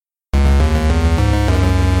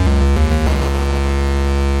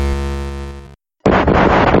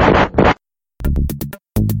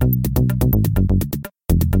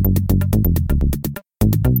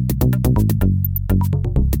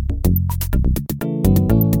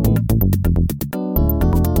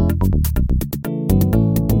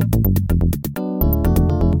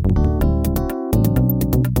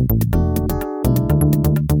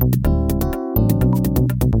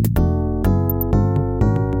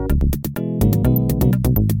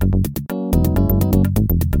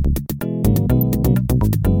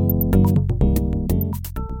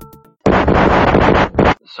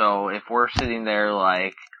So if we're sitting there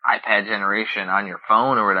like iPad generation on your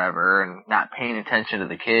phone or whatever and not paying attention to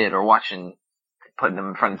the kid or putting them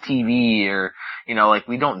in front of TV or, like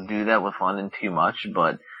we don't do that with London too much,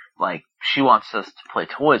 but like she wants us to play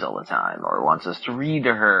toys all the time or wants us to read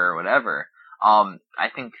to her or whatever. I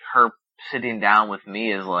think her sitting down with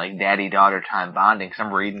me is like daddy-daughter time bonding because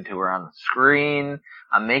I'm reading to her on the screen.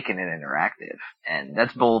 I'm making it interactive. And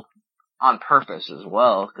that's both on purpose as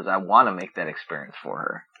well because I want to make that experience for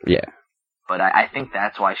her. Yeah. But I think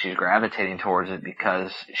that's why she's gravitating towards it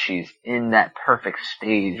because she's in that perfect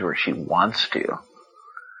stage where she wants to.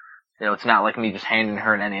 It's not like me just handing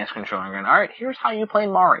her an NES controller and going, all right, here's how you play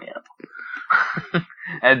Mario.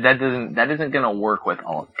 And that isn't going to work with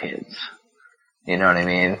all kids. You know what I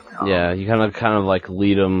mean? Yeah, you kind of like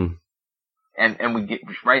lead them. And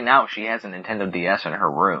right now she has a Nintendo DS in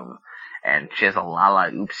her room, and she has a Lala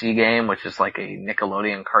Oopsie game, which is like a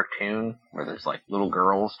Nickelodeon cartoon where there's like little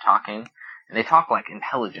girls talking, and they talk like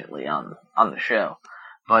intelligently on the show.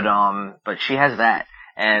 But she has that,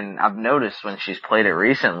 and I've noticed when she's played it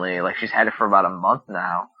recently, like she's had it for about a month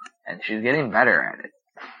now, and she's getting better at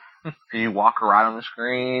it. You walk around on the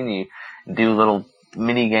screen, you do little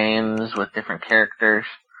mini games with different characters.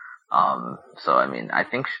 So I mean, I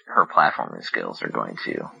think her platforming skills are going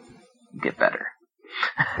to get better.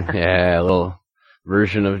 Yeah, a little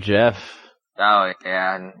version of Jeff. Oh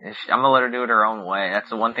yeah, and I'm gonna let her do it her own way. That's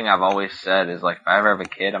the one thing I've always said is like, if I ever have a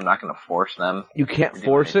kid, I'm not gonna force them. You can't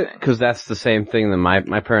force it because that's the same thing that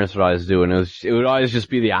my parents would always do, and it would always just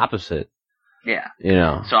be the opposite.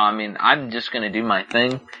 Yeah. So I mean, I'm just gonna do my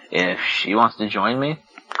thing. If she wants to join me,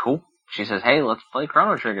 cool. She says, hey, let's play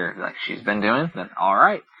Chrono Trigger, like she's been doing, then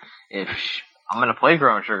alright. I'm gonna play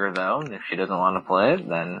Chrono Trigger though, and if she doesn't want to play it,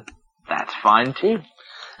 then that's fine too.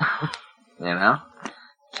 That's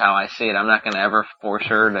how I see it. I'm not gonna ever force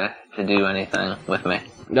her to do anything with me.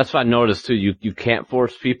 That's what I noticed too. You can't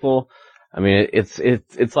force people. I mean,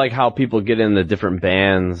 it's like how people get into different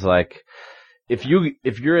bands. Like, if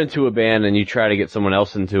you're into a band and you try to get someone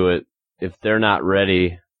else into it, if they're not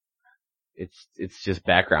ready, it's just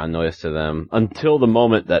background noise to them until the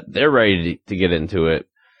moment that they're ready to get into it.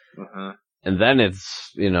 Mm-hmm. And then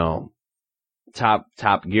it's,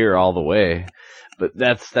 top gear all the way. But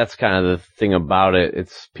that's kind of the thing about it.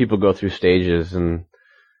 It's people go through stages and,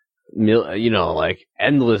 like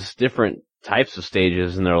endless different types of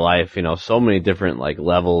stages in their life, so many different like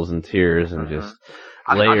levels and tiers and just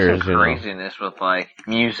layers. I've seen craziness with like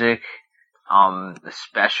music,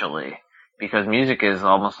 especially. Because music is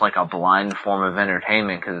almost like a blind form of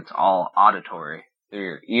entertainment because it's all auditory through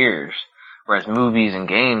your ears. Whereas movies and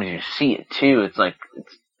games, you see it too. It's like,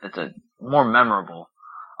 it's a more memorable,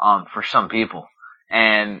 for some people.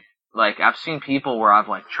 And like, I've seen people where I've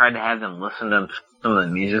like tried to have them listen to some of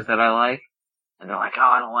the music that I like. And they're like, oh,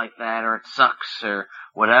 I don't like that, or it sucks, or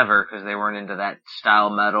whatever, because they weren't into that style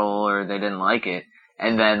metal, or they didn't like it.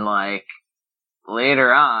 And then like,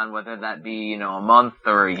 later on, whether that be, a month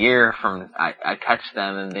or a year from, I catch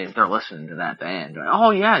them and they're listening to that band. Like, oh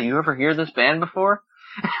yeah, you ever hear this band before?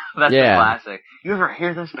 That's a classic. You ever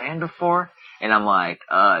hear this band before? And I'm like,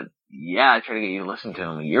 yeah, I tried to get you to listen to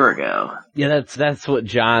them a year ago. Yeah, that's what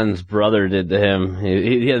John's brother did to him.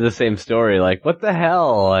 He had the same story. Like, what the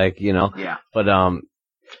hell? Like, Yeah. But,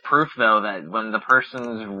 it's proof though that when the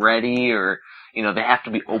person's ready or, they have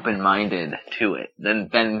to be open-minded to it.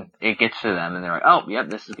 Then it gets to them and they're like, oh, yep,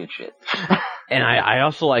 this is good shit. And I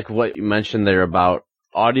also like what you mentioned there about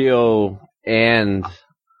audio and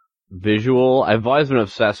visual. I've always been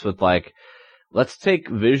obsessed with like, let's take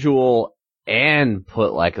visual and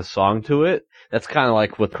put like a song to it. That's kind of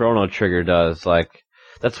like what Chrono Trigger does. Like,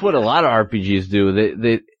 that's what a lot of RPGs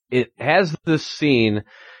do. It has this scene,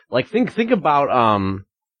 like think about,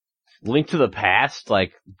 Link to the Past,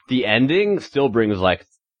 like, the ending still brings, like,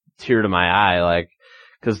 tear to my eye, like,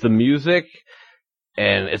 cause the music,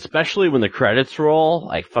 and especially when the credits roll,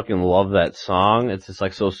 I fucking love that song. It's just,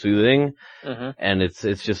 like, so soothing, and it's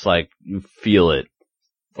just, like, you feel it.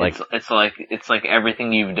 Like, it's like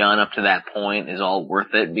everything you've done up to that point is all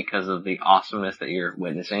worth it because of the awesomeness that you're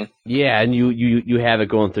witnessing. Yeah, and you have it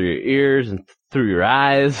going through your ears and through your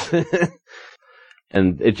eyes,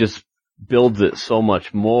 and it just builds it so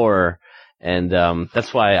much more, and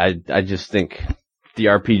that's why I just think the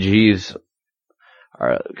RPGs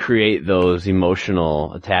create those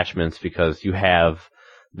emotional attachments because you have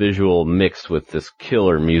visual mixed with this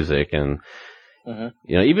killer music, and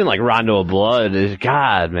even like Rondo of Blood is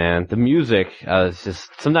God, man. The music is just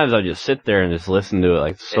sometimes I just sit there and just listen to it,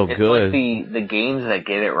 like it's so good. Like the games that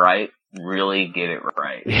get it right really get it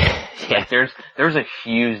right. Yeah. Like there's a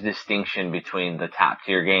huge distinction between the top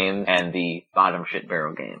tier games and the bottom shit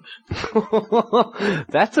barrel games.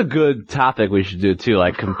 That's a good topic we should do too,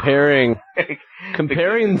 like comparing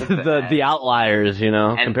the outliers,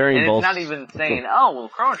 comparing and both. It's not even saying, oh, well,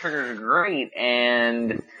 Chrono Trigger is great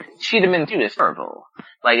and Cheetah 2 is terrible.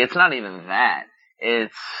 Like, it's not even that.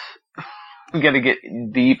 It's, you gotta get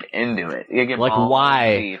deep into it. You gotta get like,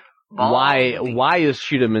 why? deep. Why is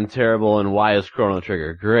Cheetah terrible and why is Chrono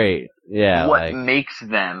Trigger great? Yeah, what makes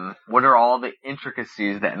them, what are all the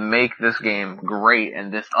intricacies that make this game great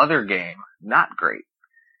and this other game not great?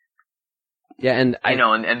 Yeah, and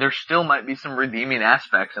and there still might be some redeeming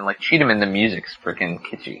aspects, and like Cheetah the music's freaking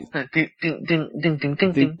kitschy.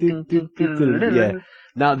 Yeah.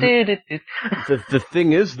 Now, the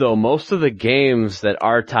thing is though, most of the games that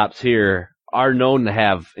are top tier are known to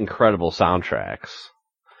have incredible soundtracks.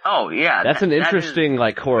 Oh yeah. That's an interesting,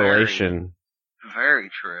 correlation. Very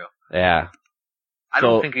true. Yeah. I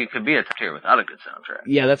don't think you could be a top tier without a good soundtrack.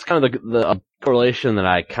 Yeah, that's kind of the correlation that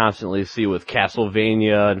I constantly see with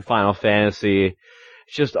Castlevania and Final Fantasy.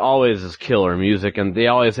 It's just always this killer music, and they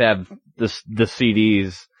always have the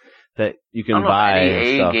CDs that you can buy.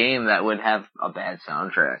 Any A game that would have a bad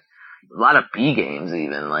soundtrack. A lot of B games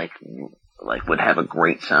even, like would have a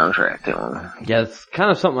great soundtrack to them. Yeah, it's kind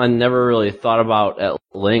of something I never really thought about at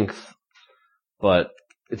length, but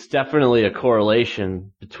it's definitely a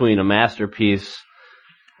correlation between a masterpiece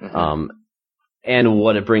and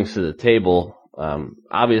what it brings to the table.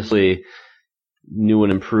 Obviously, new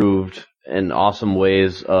and improved and awesome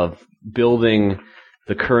ways of building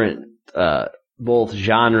the current both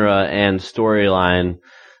genre and storyline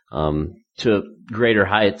to greater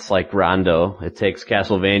heights, like Rondo. It takes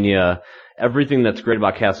Castlevania, everything that's great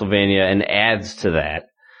about Castlevania, and adds to that.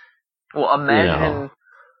 Well,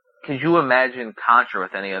 could you imagine Contra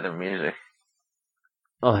with any other music?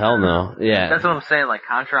 Oh, hell no. Yeah. That's what I'm saying. Like,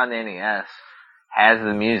 Contra on the NES has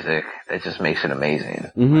the music that just makes it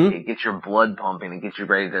amazing. Mm-hmm. Like, it gets your blood pumping. It gets you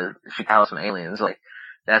ready to shoot out some aliens. Like,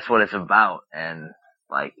 that's what it's about. And,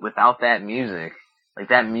 like, without that music,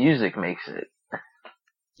 that music makes it.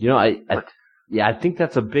 I think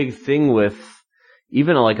that's a big thing with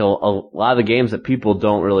even, a lot of the games that people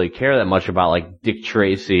don't really care that much about, like Dick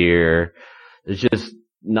Tracy, or there's just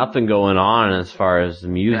nothing going on as far as the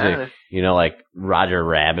music, like Roger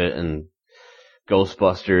Rabbit and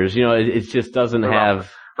Ghostbusters, it just doesn't have...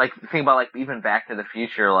 Like, think about, even Back to the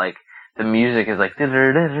Future, the music is the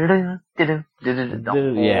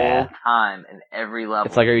whole time in every level.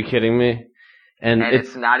 It's like, are you kidding me? And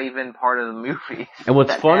it's not even part of the movie. And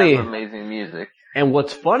what's funny... amazing music. And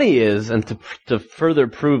what's funny is, and to further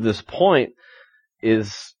prove this point,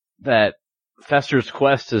 is that Fester's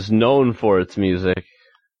Quest is known for its music.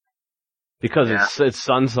 Because it's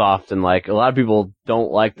Sunsoft, and a lot of people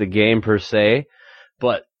don't like the game per se,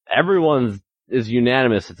 but everyone is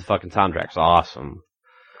unanimous that the fucking soundtrack's awesome.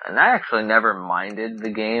 And I actually never minded the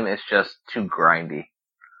game, it's just too grindy.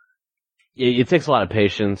 It takes a lot of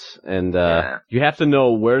patience, and you have to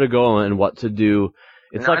know where to go and what to do.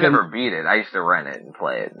 I never beat it, I used to rent it and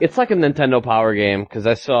play it. It's like a Nintendo Power game, because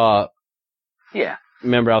I saw... Yeah.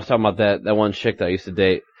 Remember I was talking about that one chick that I used to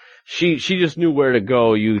date? She just knew where to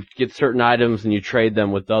go. You get certain items and you trade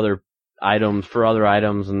them with other items for other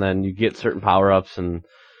items, and then you get certain power-ups, and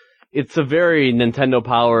it's a very Nintendo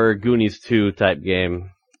Power Goonies 2 type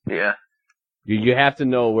game. Yeah. You have to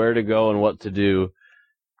know where to go and what to do,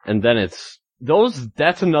 and then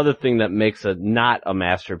that's another thing that makes it not a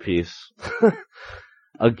masterpiece.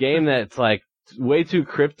 A game that's way too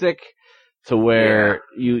cryptic to where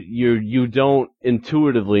you don't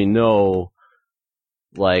intuitively know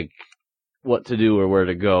what to do or where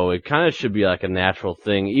to go. It kind of should be a natural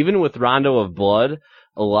thing. Even with Rondo of Blood,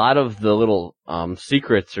 a lot of the little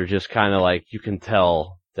secrets are just kind of you can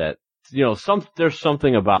tell that there's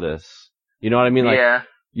something about this. You know what I mean? I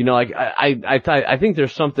think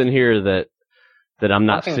there's something here that I'm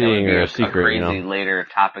not seeing, or a secret. A crazy later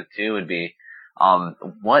topic too would be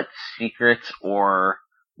what secrets or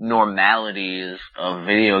normalities of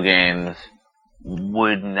video games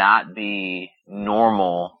would not be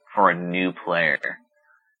normal for a new player.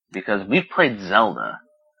 Because we've played Zelda.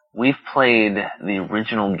 We've played the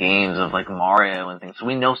original games of Mario and things, so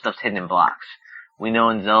we know stuff's hidden in blocks. We know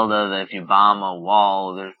in Zelda that if you bomb a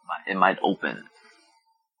wall, it might open.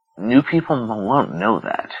 New people won't know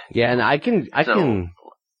that. Yeah, and I can...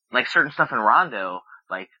 certain stuff in Rondo,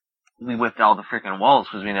 we whipped all the freaking walls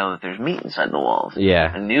because we know that there's meat inside the walls.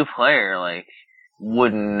 Yeah. A new player,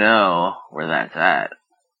 wouldn't know where that's at.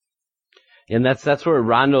 And that's where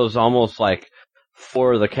Rondo's almost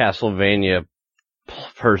for the Castlevania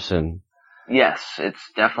person. Yes, it's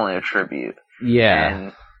definitely a tribute. Yeah.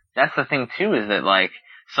 And that's the thing too, is that like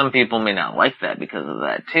some people may not like that because of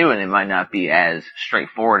that too, and it might not be as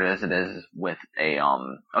straightforward as it is with a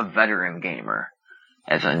veteran gamer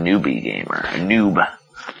as a newbie gamer, a noob.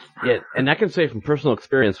 Yeah, and I can say from personal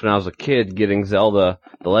experience, when I was a kid getting Zelda,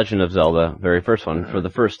 The Legend of Zelda, very first one, for the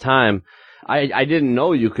first time, I didn't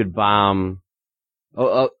know you could bomb,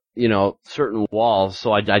 certain walls,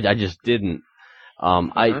 so I just didn't.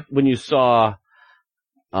 When you saw,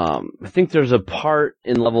 I think there's a part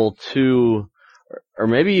in level 2, or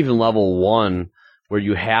maybe even level 1, where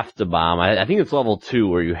you have to bomb. I think it's level 2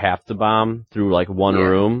 where you have to bomb through like one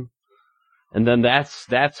room. And then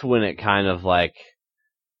that's when it kind of like,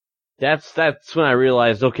 that's when I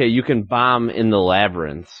realized, okay, you can bomb in the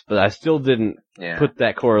labyrinths, but I still didn't put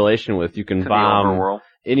that correlation with you can bomb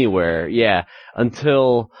anywhere. Yeah.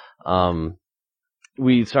 Until,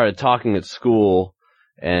 we started talking at school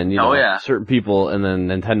and, certain people and then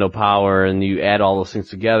Nintendo Power and you add all those things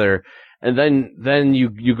together. And then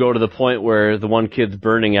you go to the point where the one kid's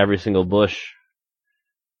burning every single bush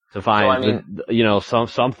to find,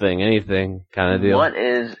 something, anything kind of deal.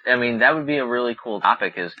 That would be a really cool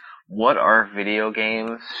topic is, what are video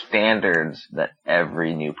game standards that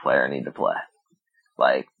every new player need to play?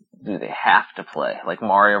 Like, do they have to play? Like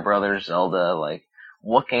Mario Brothers, Zelda, like,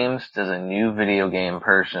 what games does a new video game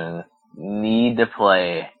person need to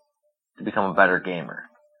play to become a better gamer?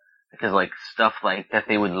 Because, like, stuff like that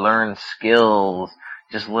they would learn skills,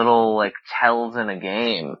 just little, like, tells in a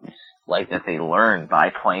game, like, that they learn by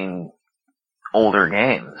playing older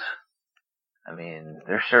games. I mean,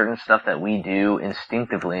 there's certain stuff that we do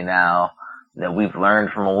instinctively now that we've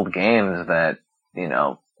learned from old games that,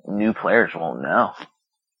 new players won't know.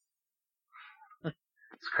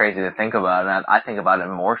 It's crazy to think about, and I think about it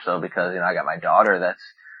more so because, I got my daughter that's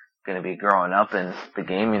going to be growing up in the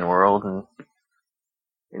gaming world, and,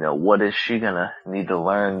 what is she going to need to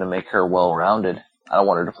learn to make her well-rounded? I don't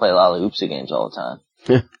want her to play a lot of oopsie games all the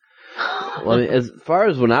time. Well, as far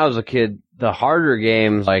as when I was a kid, the harder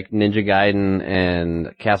games like Ninja Gaiden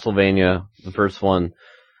and Castlevania, the first one,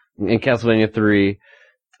 and Castlevania 3,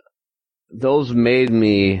 those made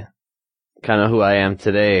me kind of who I am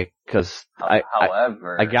today, because I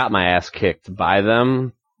got my ass kicked by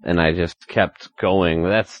them, and I just kept going.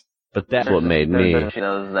 That's what made me.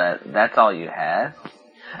 That's all you had.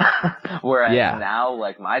 Whereas now,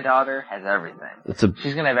 like, my daughter has everything.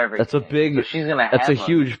 She's gonna have everything. That's a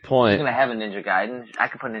huge point. She's gonna have a Ninja Gaiden. I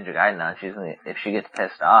can put Ninja Gaiden on. If she gets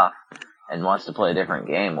pissed off and wants to play a different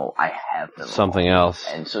game, well, I have them something else.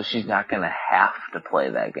 And so she's not gonna have to play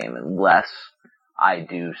that game unless I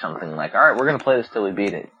do something like, all right, we're gonna play this till we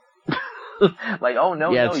beat it. Like, oh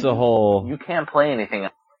no, you can't play anything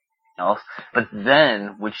else. But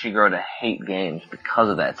then would she grow to hate games because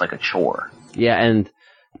of that? It's like a chore. Yeah, and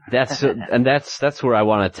that's where I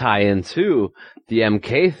want to tie into the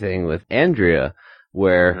MK thing with Andrea,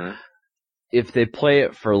 where if they play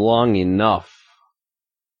it for long enough,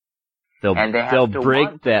 they'll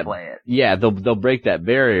break that. Yeah, they'll break that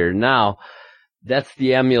barrier. Now, that's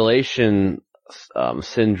the emulation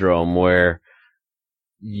syndrome, where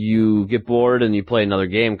you get bored and you play another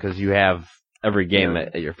game because you have every game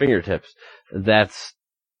at your fingertips. That's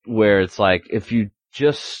where it's like, if you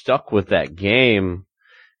just stuck with that game,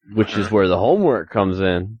 which is where the homework comes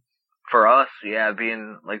in. For us,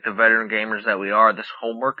 being like the veteran gamers that we are, this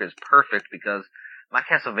homework is perfect because my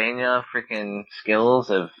Castlevania freaking skills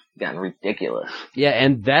have gotten ridiculous. Yeah,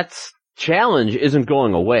 and that's challenge isn't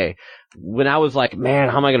going away. When I was like, man,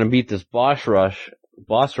 how am I going to beat this boss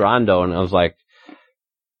Rondo? And I was like,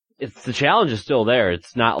 the challenge is still there.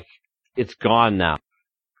 It's not like it's gone now.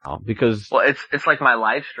 Because, well, it's like my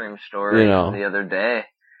live stream story the other day.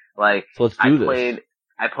 Like, so let's do this.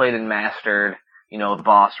 I played and mastered, the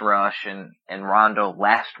boss rush and Rondo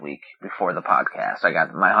last week before the podcast. I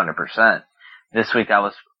got my 100%. This week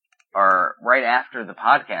right after the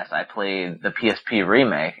podcast, I played the PSP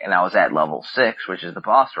remake and I was at level 6, which is the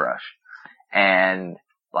boss rush. And,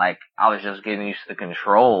 like, I was just getting used to the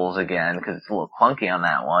controls again because it's a little clunky on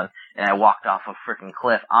that one. And I walked off a freaking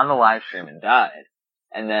cliff on the live stream and died.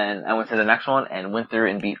 And then I went to the next one and went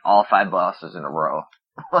through and beat all 5 bosses in a row.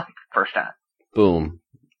 Like, first time. Boom.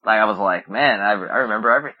 Like, I was like, man, I remember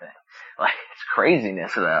everything. Like, it's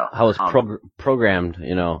craziness, though. How it's programmed,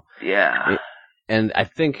 Yeah. And I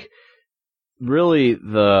think, really,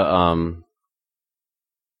 the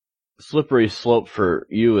slippery slope for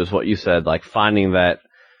you is what you said, like, finding that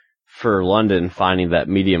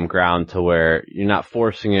medium ground to where you're not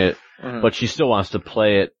forcing it, but she still wants to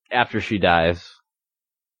play it after she dies.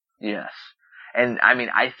 Yes. And, I mean,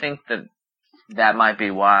 I think that that might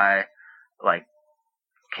be why, like,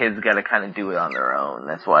 kids gotta kind of do it on their own.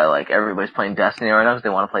 That's why, like, everybody's playing Destiny right now because they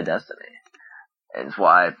want to play Destiny. It's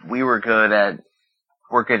why we're good at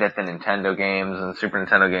the Nintendo games and Super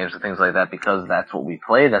Nintendo games and things like that because that's what we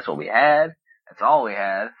played, that's what we had, that's all we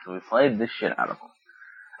had, so we played this shit out of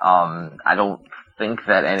them. I don't think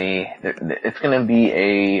that it's gonna be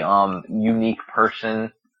a, unique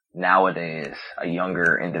person nowadays, a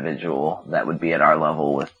younger individual that would be at our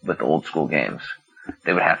level with old school games.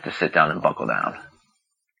 They would have to sit down and buckle down.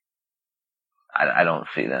 I don't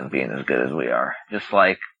see them being as good as we are. Just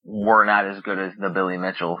like we're not as good as the Billy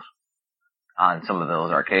Mitchells on some of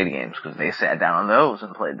those arcade games because they sat down on those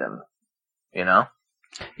and played them, you know?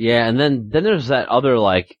 Yeah, and then there's that other,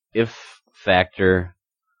 like, if factor,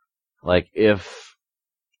 like, if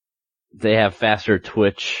they have faster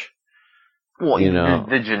twitch, well, you know,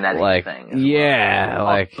 the genetic like, thing. Yeah, well.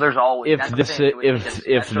 like, there's always,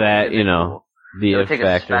 if that, you know, the if take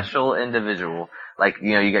factor. A special individual. Like,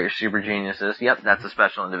 you know, you got your super geniuses. Yep, that's a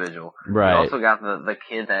special individual. Right. You also got the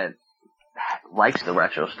kid that likes the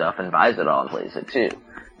retro stuff and buys it all and plays it too.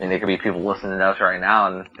 I mean, there could be people listening to us right now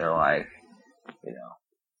and they're like, you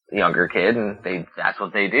know, a younger kid and that's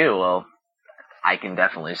what they do. Well, I can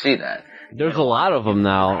definitely see that. There's a lot of them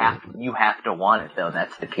now. You have to want it though.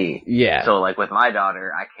 That's the key. Yeah. So like with my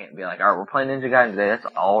daughter, I can't be like, all right, we're playing Ninja Gaiden today. That's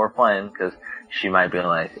all we're playing because she might be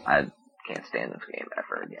like, I can't stand this game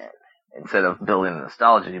ever again. Instead of building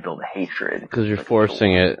nostalgia, you build a hatred. Because you're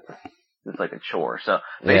forcing it. It's like a chore. So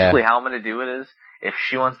basically how I'm going to do it is if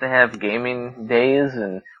she wants to have gaming days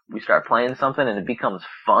and we start playing something and it becomes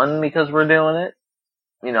fun because we're doing it,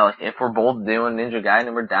 you know, if we're both doing Ninja Gaiden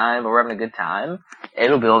and we're dying but we're having a good time,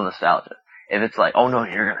 it'll build nostalgia. If it's like, oh no,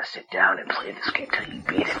 you're going to sit down and play this game till you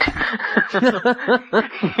beat it.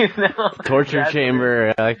 You know? Torture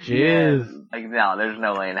chamber. Like, jeez. Yeah, like, no, there's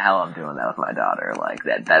no way in hell I'm doing that with my daughter. Like,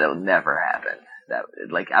 that'll never happen.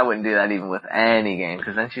 Like, I wouldn't do that even with any game,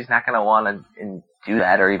 because then she's not going to want to do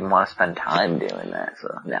that or even want to spend time doing that, so,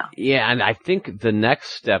 no. Yeah, and I think the next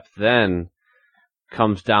step then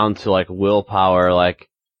comes down to, like, willpower, like,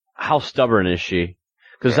 how stubborn is she?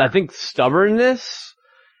 Because I think stubbornness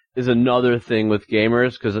is another thing with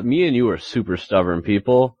gamers, because me and you are super stubborn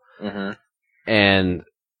people, and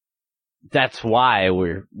that's why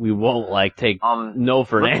we won't like take no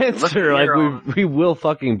for an answer. Like we will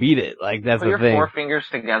fucking beat it. Like that's the thing. Put your 4 fingers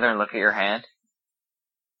together and look at your hand.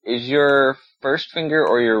 Is your first finger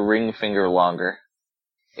or your ring finger longer?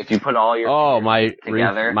 If you put all your fingers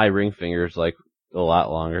together, my ring finger's like a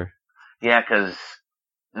lot longer. Yeah, because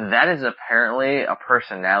that is apparently a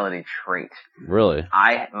personality trait. Really?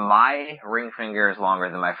 My ring finger is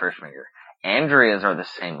longer than my first finger. Andrea's are the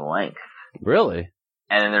same length. Really?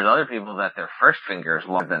 And then there's other people that their first finger is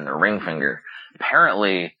longer than their ring finger.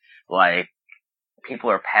 Apparently, like, people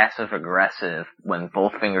are passive aggressive when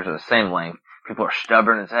both fingers are the same length. People are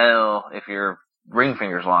stubborn as hell if your ring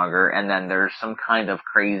finger's longer, and then there's some kind of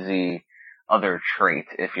crazy other trait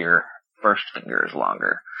if your first finger is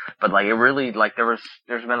longer. But like, it really, like, there's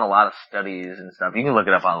been a lot of studies and stuff. You can look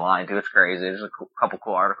it up online too. It's crazy. There's a couple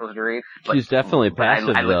cool articles to read. She's definitely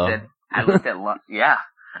passive though. I looked at, yeah.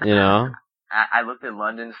 You know? I looked at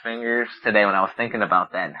London's fingers today when I was thinking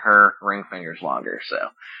about that, and her ring finger's longer, so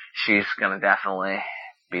she's gonna definitely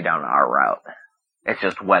be down our route. It's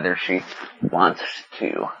just whether she wants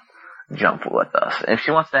to jump with us. If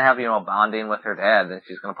she wants to have, you know, bonding with her dad, then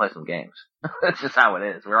she's gonna play some games. That's just how it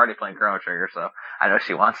is. We're already playing Chrono Trigger, so I know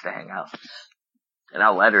she wants to hang out. And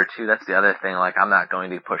I'll let her too. That's the other thing. Like, I'm not going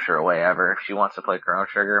to push her away ever. If she wants to play Chrono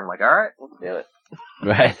Trigger, I'm like, alright, let's do it.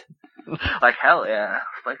 Right. Like, hell yeah,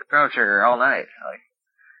 let's play Chrono Trigger all night.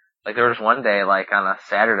 Like there was one day, like on a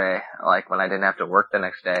Saturday, like when I didn't have to work the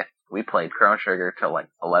next day, we played Chrono Trigger till like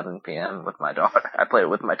 11 p.m. with my daughter. I played it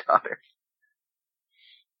with my daughter.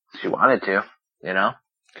 She wanted to, you know?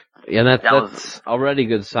 Yeah, that's already a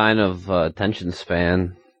good sign of attention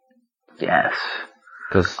span. Yes.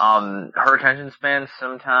 Cause her attention span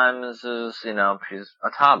sometimes is, you know, she's a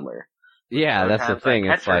toddler. Yeah, that's the thing.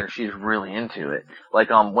 It's like she's really into it. Like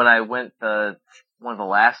when I went one of the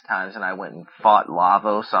last times and I went and fought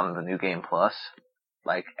Lavos on the New Game Plus.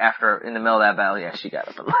 Like in the middle of that battle, yeah, she got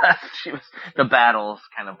up and left. The battles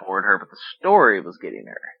kind of bored her, but the story was getting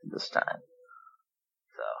her this time.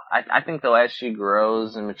 So I think though, as she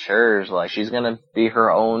grows and matures, like she's gonna be her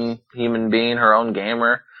own human being, her own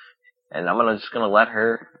gamer, and I'm just gonna let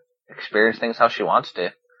her experience things how she wants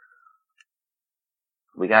to.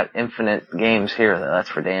 We got infinite games here, though. That's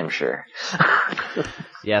for damn sure.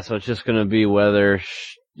 Yeah, so it's just going to be whether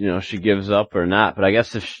she gives up or not. But I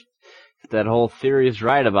guess if that whole theory is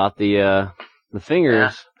right about the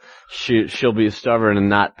fingers, she'll be stubborn and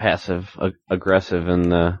not passive aggressive in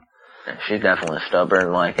the. She's definitely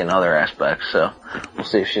stubborn, like in other aspects. So we'll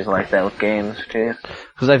see if she's like that with games too.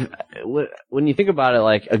 Because when you think about it,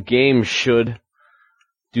 like a game should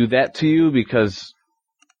do that to you because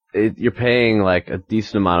you're paying like a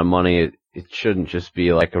decent amount of money. It shouldn't just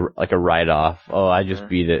be like a write off. Oh, I just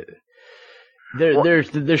beat it.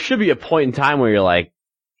 There should be a point in time where you're like,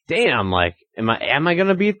 damn, like am I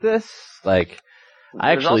gonna beat this? Like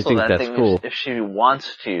I actually think that's cool. If she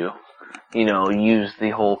wants to, use the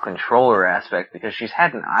whole controller aspect, because she's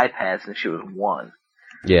had an iPad since she was 1.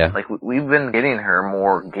 Yeah. Like, we've been getting her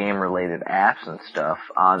more game-related apps and stuff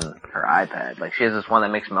on her iPad. Like, she has this one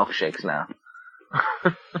that makes milkshakes now.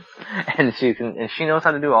 and she knows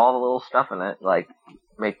how to do all the little stuff in it, like,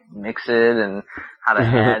 mix it and how to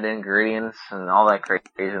add ingredients and all that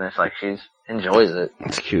craziness. Like, she enjoys it.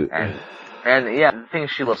 It's cute. And yeah, the thing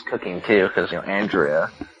is she loves cooking too, because, Andrea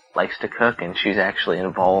likes to cook, and she's actually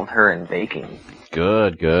involved her in baking.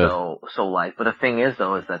 Good. So like, but the thing is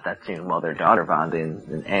though, is that that's, mother-daughter bonding,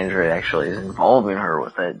 and Andrea actually is involving her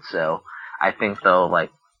with it. So I think though,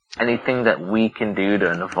 like, anything that we can do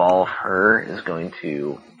to involve her is going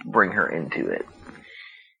to bring her into it.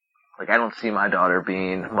 Like, I don't see my daughter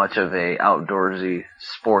being much of a outdoorsy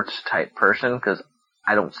sports type person, because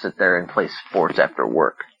I don't sit there and play sports after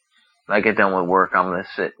work. When I get done with work, I'm going to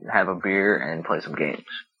sit and have a beer and play some games.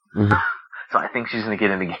 Mm-hmm. So I think she's going to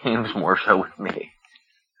get into games more so with me.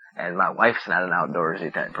 And my wife's not an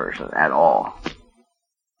outdoorsy type person at all.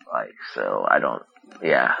 Like, so I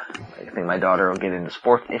think my daughter will get into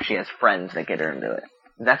sports if she has friends that get her into it.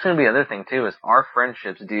 That's going to be the other thing too, is our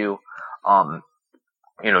friendships do,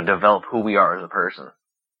 develop who we are as a person.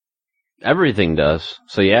 Everything does.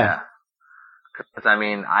 So yeah. Because,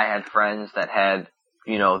 I had friends that had,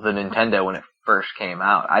 the Nintendo when it first came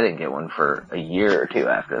out. I didn't get one for a year or two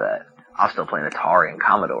after that. I was still playing Atari and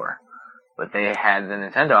Commodore. But they had the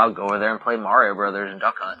Nintendo. I'd go over there and play Mario Brothers and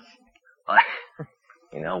Duck Hunt. Like,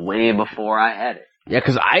 way before I had it. Yeah,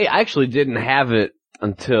 because I actually didn't have it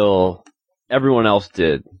until everyone else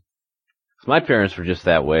did. My parents were just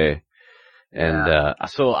that way. And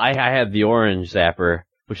so I had the orange Zapper,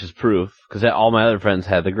 which is proof, because all my other friends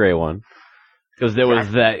had the gray one. Because there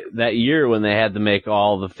was that year when they had to make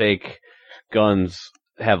all the fake guns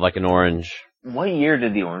have like an orange. What year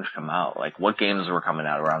did the orange come out? Like, what games were coming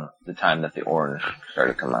out around the time that the orange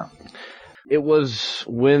started to come out? It was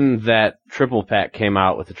when that triple pack came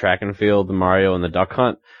out with the track and field, the Mario, and the Duck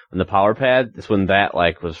Hunt, and the Power Pad. It's when that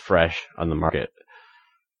was fresh on the market.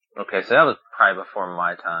 Okay, so that was probably before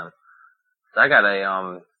my time. So I got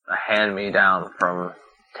a hand-me-down from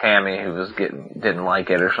Tammy, who didn't like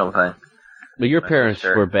it or something. But your parents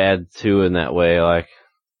were bad too in that way, like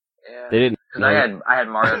they didn't. Because I had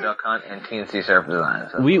Mario Duck Hunt and TNC Surf Design.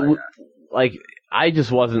 So I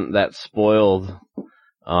just wasn't that spoiled.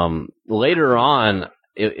 Later on,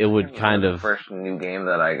 it would kind of the first new game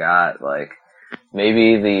that I got, like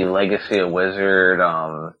maybe the Legacy of Wizard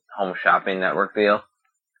Home Shopping Network deal.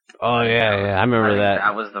 Oh yeah, I remember that.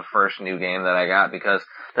 That was the first new game that I got, because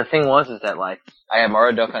the thing was that like I had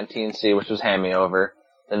Mario Duck Hunt TNC, which was hand me over.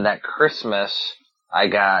 Then that Christmas, I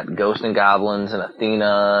got Ghosts and Goblins and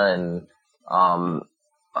Athena and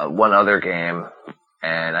one other game,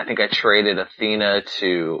 and I think I traded Athena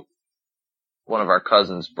to one of our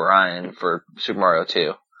cousins, Brian, for Super Mario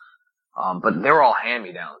 2. But they were all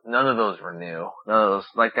hand-me-downs. None of those were new. None of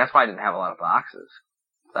those, that's why I didn't have a lot of boxes.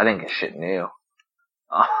 I didn't get shit new.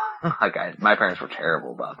 My parents were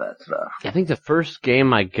terrible about that stuff. I think the first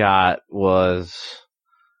game I got was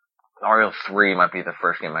Mario 3 might be the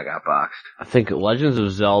first game I got boxed. I think Legends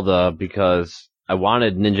of Zelda, because I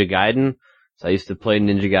wanted Ninja Gaiden. So I used to play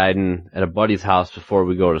Ninja Gaiden at a buddy's house before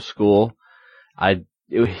we go to school.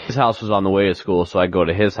 His house was on the way to school, so I'd go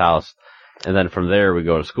to his house, and then from there we'd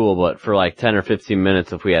go to school. But for like 10 or 15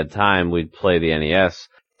 minutes, if we had time, we'd play the NES.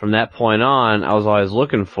 From that point on, I was always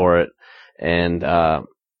looking for it, and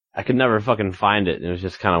I could never fucking find it. It was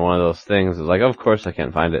just kind of one of those things. It was like, of course I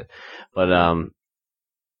can't find it. But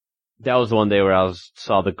that was the one day where I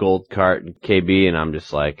saw the gold cart in KB, and I'm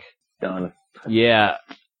just like, done. Yeah,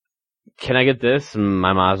 can I get this? And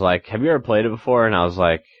my mom was like, have you ever played it before? And I was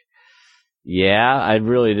like, yeah, I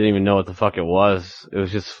really didn't even know what the fuck it was. It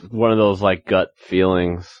was just one of those like gut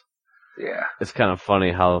feelings. Yeah. It's kind of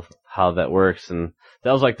funny how that works, and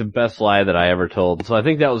that was like the best lie that I ever told. So I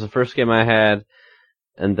think that was the first game I had,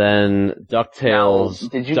 and then DuckTales. Now,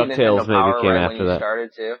 did you DuckTales maybe came after that. Started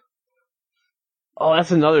too? Oh,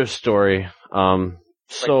 that's another story.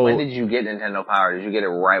 So when did you get Nintendo Power? Did you get it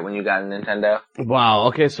right when you got a Nintendo? Wow.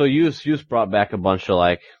 Okay, so you brought back a bunch of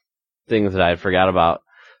like things that I forgot about.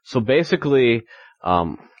 So basically,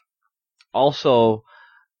 also,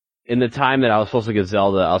 in the time that I was supposed to get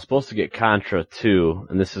Zelda, I was supposed to get Contra 2,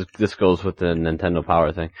 and this goes with the Nintendo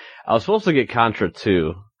Power thing. I was supposed to get Contra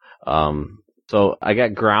 2. So I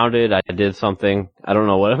got grounded, I did something, I don't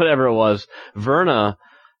know, whatever it was. Verna,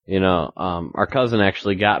 our cousin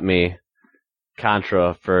actually got me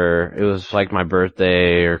Contra it was like my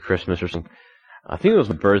birthday or Christmas or something. I think it was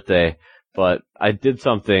my birthday, but I did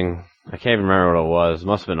something, I can't even remember what it was. It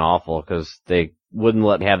must have been awful, because they wouldn't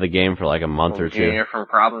let me have the game for like a month or two. Junior from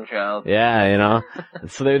Problem Child. Yeah,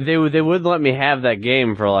 So they wouldn't let me have that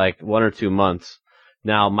game for like 1 or 2 months.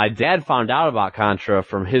 Now, my dad found out about Contra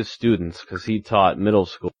from his students, because he taught middle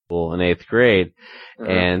school in 8th grade,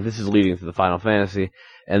 and this is leading to the Final Fantasy,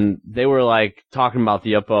 and they were like talking about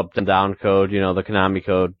the up, and down code, the Konami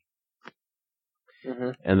code.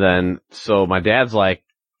 And then, so my dad's like,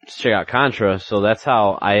 let's check out Contra, so that's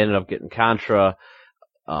how I ended up getting Contra.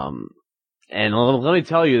 And let me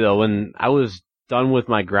tell you though, when I was done with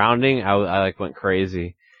my grounding, I like went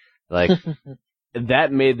crazy. Like,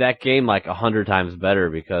 that made that game like 100 times better,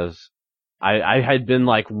 because I had been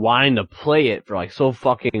like wanting to play it for like so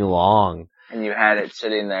fucking long. And you had it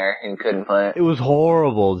sitting there and couldn't play it. It was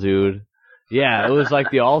horrible, dude. Yeah, it was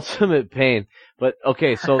like the ultimate pain. But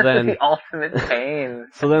okay, so then the ultimate pain.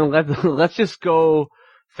 So then let's just go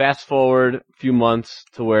fast forward a few months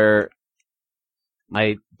to where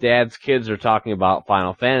my dad's kids are talking about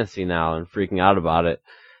Final Fantasy now and freaking out about it.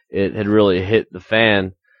 It had really hit the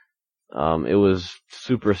fan. It was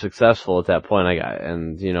super successful at that point.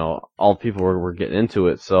 All people were getting into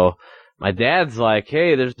it. So my dad's like,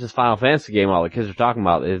 hey, there's this Final Fantasy game all the kids are talking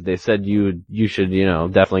about. They said you should,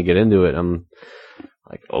 definitely get into it. I'm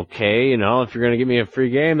like, okay, if you're going to give me a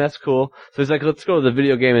free game, that's cool. So he's like, let's go to the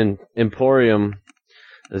video game Emporium.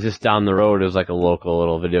 It was just down the road. It was like a local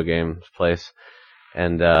little video games place.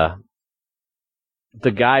 And,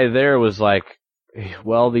 the guy there was like,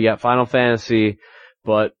 well, you got Final Fantasy,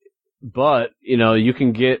 but, you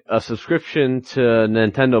can get a subscription to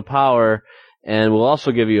Nintendo Power, and we'll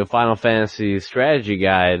also give you a Final Fantasy strategy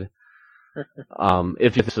guide,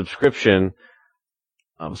 if you have a subscription.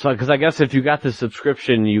 Cause I guess if you got the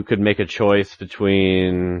subscription, you could make a choice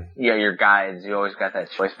between... Yeah, your guides. You always got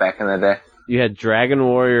that choice back in the day. You had Dragon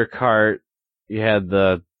Warrior Kart, you had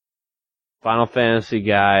the Final Fantasy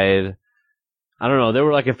guide. I don't know, there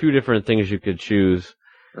were like a few different things you could choose.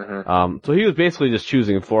 So he was basically just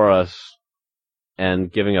choosing for us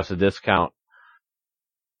and giving us a discount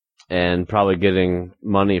and probably getting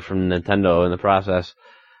money from Nintendo in the process.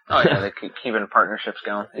 Oh yeah, they keep keeping partnerships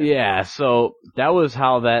going. Yeah, so that was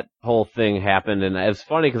how that whole thing happened, and it's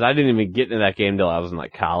funny because I didn't even get into that game till I was in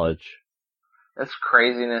like college. That's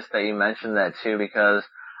craziness that you mentioned that too, because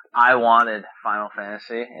I wanted Final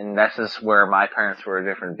Fantasy, and that's just where my parents were a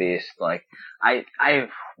different beast. Like, I've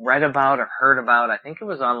read about or heard about, I think it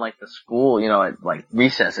was on like the school, at like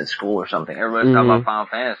recess at school or something. Everybody's talking about Final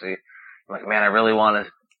Fantasy. I'm like, man, I really want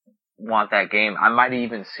that game. I might have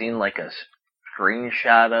even seen like a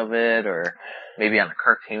screenshot of it, or maybe on a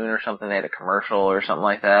cartoon or something. They had a commercial or something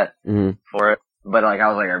like that for it. But like, I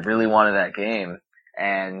was like, I really wanted that game.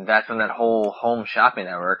 And that's when that whole home shopping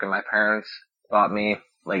network, and my parents bought me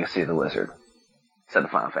Legacy of the Wizard instead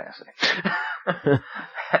of Final Fantasy.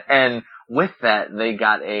 And with that, they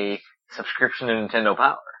got a subscription to Nintendo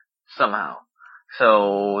Power somehow.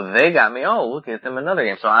 So they got me, we'll get them another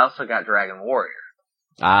game. So I also got Dragon Warrior.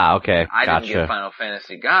 Ah, okay. I didn't get Final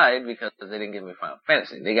Fantasy Guide because they didn't give me Final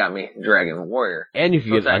Fantasy. They got me Dragon Warrior. And you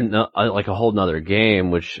could get like a whole nother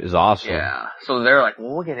game, which is awesome. Yeah. So they're like,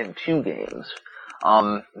 well, we'll get him 2 games.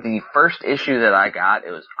 The first issue that I got,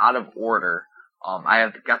 it was out of order.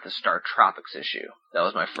 I got the Star Tropics issue. That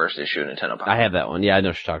was my first issue of Nintendo Power. I had that one. Yeah, I know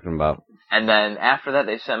what you're talking about. And then after that,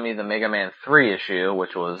 they sent me the Mega Man 3 issue,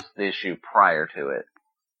 which was the issue prior to it.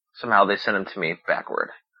 Somehow they sent them to me backward.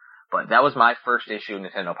 But that was my first issue of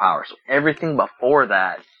Nintendo Power. So everything before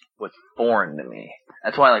that was foreign to me.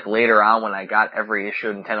 That's why, like, later on when I got every issue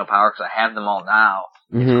of Nintendo Power, because I have them all now,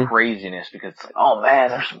 it's craziness, because it's like, oh man,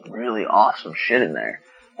 there's some really awesome shit in there.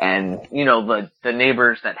 And, the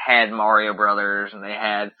neighbors that had Mario Brothers and they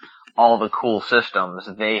had all the cool systems,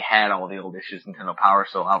 they had all the old issues of Nintendo Power,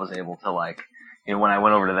 so I was able to, like, when I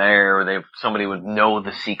went over to there, somebody would know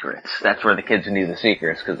the secrets. That's where the kids knew the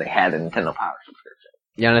secrets, because they had a Nintendo Power subscription.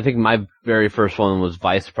 Yeah, and I think my very first one was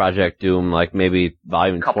Vice Project Doom, like maybe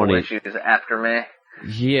volume 20. Couple issues after me.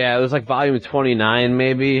 Yeah, it was like volume 29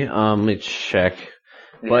 maybe. Let me check.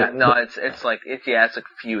 It's a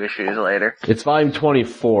few issues later. It's volume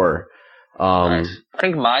 24. Nice. I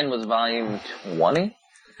think mine was volume 20.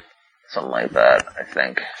 Something like that, I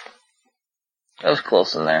think. That was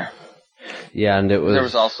close in there. Yeah, and there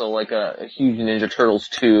was also like a huge Ninja Turtles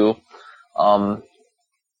 2 article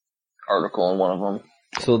in one of them.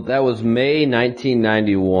 So that was May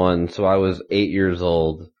 1991, so I was 8 years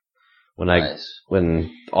old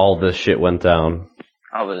when all this shit went down.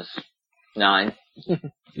 I was 9.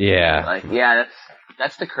 Yeah. Like, yeah,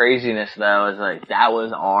 that's the craziness though, is like, that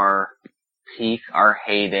was our peak, our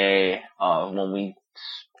heyday, when we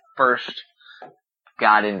first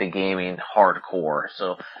got into gaming hardcore.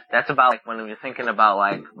 So that's about, like, when you're thinking about,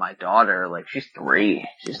 like, my daughter, like, she's 3.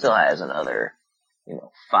 She still has another,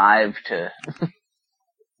 5 to,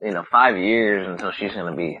 5 years until she's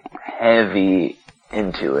gonna be heavy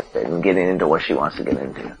into it and getting into what she wants to get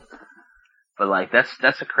into. But, like,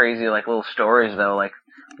 that's a crazy, like, little stories though, like,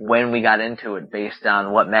 when we got into it based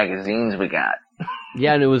on what magazines we got.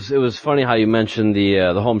 Yeah, and it was funny how you mentioned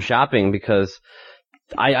the home shopping, because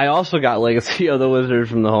I also got Legacy of the Wizard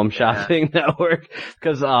from the Home Shopping Network,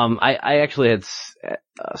 because I actually had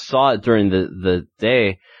saw it during the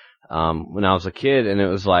day when I was a kid, and it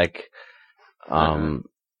was like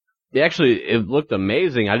it looked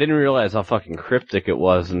amazing. I didn't realize how fucking cryptic it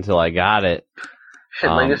was until I got it. Shit,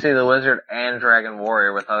 Legacy of the Wizard and Dragon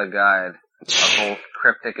Warrior without a guide are both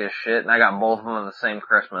cryptic as shit, and I got both of them on the same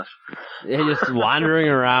Christmas. Yeah, just wandering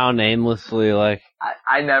around aimlessly, like.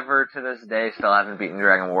 I never, to this day, still haven't beaten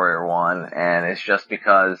Dragon Warrior 1, and it's just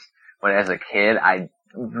because when as a kid, I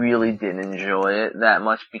really didn't enjoy it that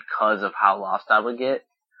much because of how lost I would get.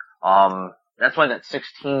 That's why that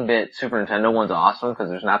 16-bit Super Nintendo one's awesome, because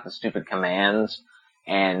there's not the stupid commands,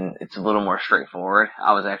 and it's a little more straightforward.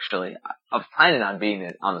 I was planning on beating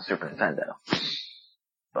it on the Super Nintendo.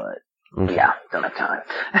 But, yeah, don't have time.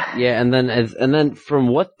 Yeah, and then from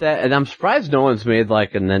what and I'm surprised no one's made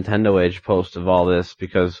like a Nintendo Age post of all this,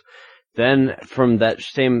 because then from that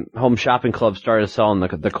same Home Shopping Club started selling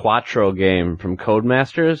the Quattro game from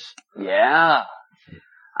Codemasters. Yeah.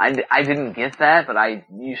 I didn't get that, but I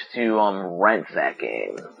used to rent that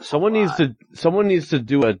game. Someone needs to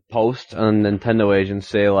do a post on Nintendo Age and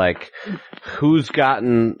say, like, who's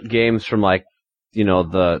gotten games from, like,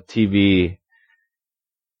 the TV.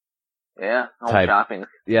 Yeah, home shopping.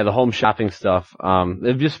 Yeah, the home shopping stuff.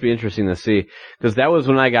 It'd just be interesting to see, because that was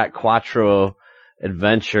when I got Quattro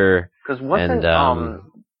Adventure. Because wasn't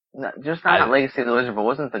not Legacy of the Wizard, but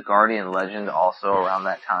wasn't the Guardian Legend also around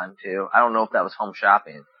that time too? I don't know if that was home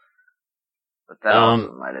shopping, but that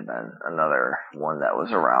also might have been another one that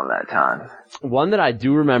was around that time. One that I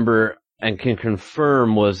do remember and can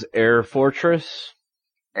confirm was Air Fortress.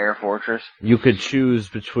 Air Fortress. You could choose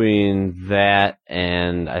between that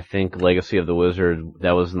and I think Legacy of the Wizard.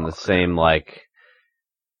 That was in the same, like,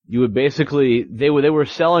 you would basically, they were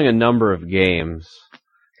selling a number of games,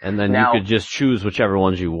 and then you could just choose whichever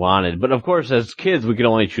ones you wanted. But of course, as kids, we could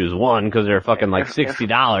only choose one because they're fucking like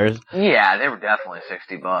 $60. Yeah, they were definitely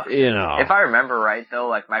 $60. If I remember right though,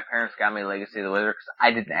 like, my parents got me Legacy of the Wizard because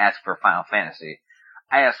I didn't ask for Final Fantasy.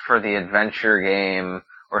 I asked for the adventure game,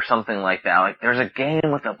 or something like that. Like, there's a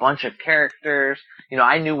game with a bunch of characters.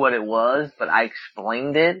 I knew what it was, but I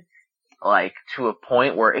explained it, like, to a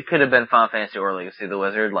point where it could have been Final Fantasy or Legacy of the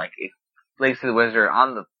Wizard. Like, Legacy of the Wizard,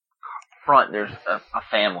 on the front, there's a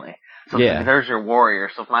family. So there's your warrior.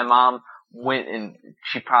 So if my mom went, and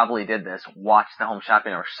she probably did this, watched the Home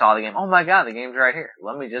Shopping or saw the game, oh my god, the game's right here.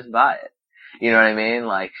 Let me just buy it. You know what I mean?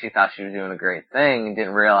 Like, she thought she was doing a great thing and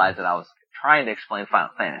didn't realize that I was trying to explain Final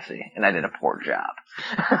Fantasy, and I did a poor job.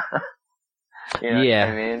 You know what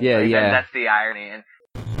I mean? Yeah, like, yeah. That's the irony. And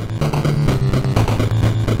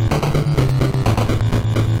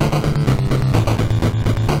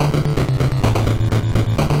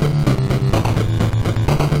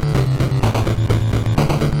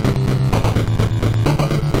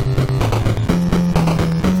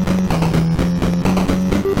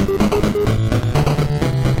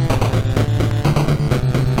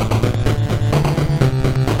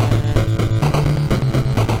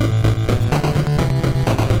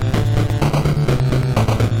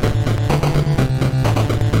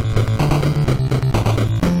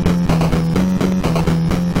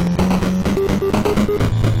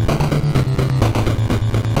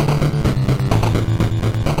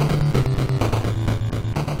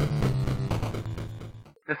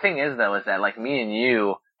the thing is, though, is that, like, me and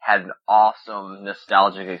you had an awesome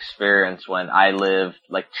nostalgic experience when I lived,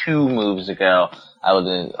 like, 2 moves ago. I lived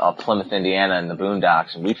in Plymouth, Indiana, in the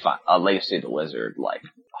Boondocks, and we found Legacy of the Wizard, like,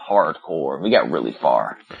 hardcore. We got really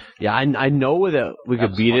far. Yeah, I know that we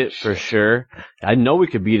could beat it for sure. I know we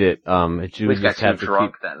could beat it. We just got too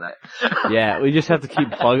drunk that night. Yeah, we just have to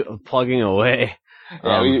keep plugging away.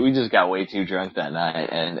 Yeah, we just got way too drunk that night.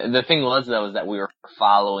 And the thing was, though, is that we were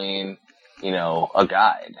following a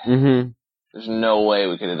guide. Mm-hmm. There's no way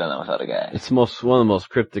we could have done that without a guide. It's one of the most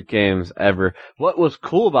cryptic games ever. What was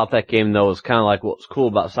cool about that game, though, is kind of like what was cool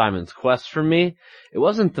about Simon's Quest for me. It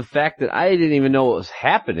wasn't the fact that I didn't even know what was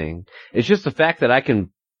happening. It's just the fact that I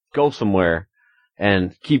can go somewhere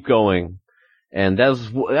and keep going. And that was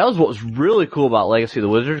what was really cool about Legacy of the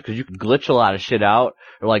Wizard, because you could glitch a lot of shit out,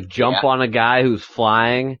 or like jump on a guy who's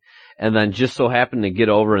flying, and then just so happen to get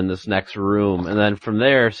over in this next room, and then from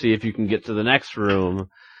there see if you can get to the next room,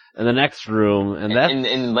 and the next room, and that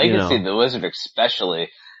in Legacy of the Wizard especially,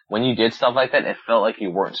 when you did stuff like that, it felt like you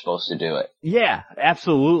weren't supposed to do it. Yeah,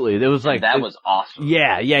 absolutely. It was like that was awesome.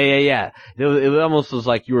 Yeah. It almost was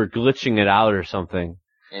like you were glitching it out or something.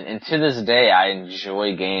 And to this day, I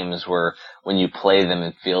enjoy games where when you play them,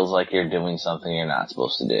 it feels like you're doing something you're not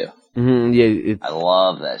supposed to do. Mm-hmm, yeah, I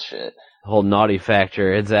love that shit. The whole naughty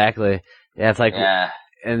factor, exactly. Yeah, it's like,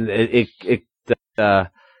 and it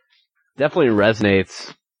definitely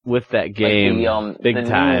resonates with that game, like big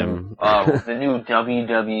time. The new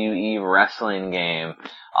WWE wrestling game.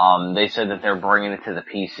 They said that they're bringing it to the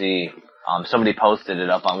PC. Somebody posted it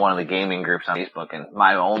up on one of the gaming groups on Facebook, and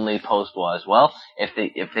my only post was, well, if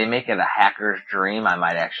they make it a hacker's dream, I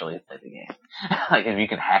might actually play the game. Like, if you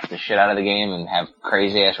can hack the shit out of the game and have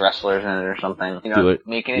crazy ass wrestlers in it or something,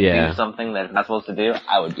 making it do something that it's not supposed to do,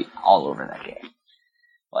 I would be all over that game.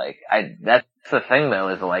 Like, that's the thing though,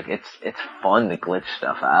 is like, it's fun to glitch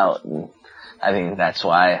stuff out, and I think that's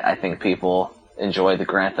why I think people enjoy the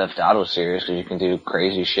Grand Theft Auto series, because you can do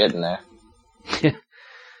crazy shit in there.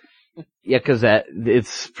 Yeah, because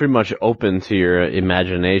it's pretty much open to your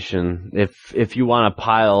imagination. If you want to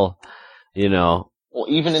pile, Well,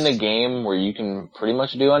 even in a game where you can pretty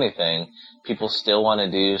much do anything, people still want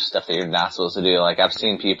to do stuff that you're not supposed to do. Like, I've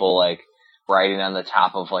seen people, like, riding on the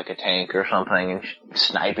top of, like, a tank or something and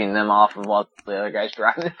sniping them off of while the other guy's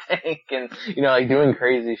driving the tank and, like, doing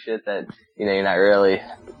crazy shit that, you're not really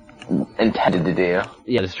intended to do.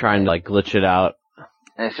 Yeah, just trying to, like, glitch it out.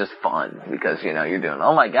 And it's just fun because, you're doing,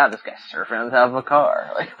 oh my god, this guy's surfing on top of a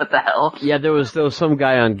car. Like, what the hell? Yeah, there was some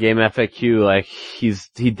guy on Game FAQ, like,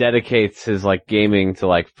 he dedicates his, like, gaming to,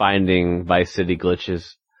 like, finding Vice City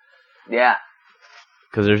glitches. Yeah.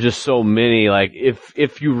 Cause there's just so many, like,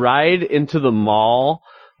 if you ride into the mall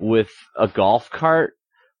with a golf cart,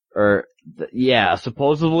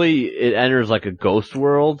 supposedly it enters, like, a ghost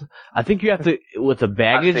world. I think you have to, with a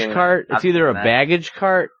baggage cart, it's either a baggage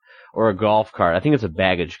cart or a golf cart. I think it's a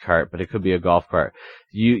baggage cart, but it could be a golf cart.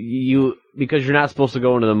 Because you're not supposed to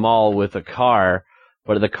go into the mall with a car,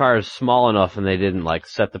 but the car is small enough and they didn't, like,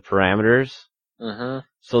 set the parameters. Mm-hmm.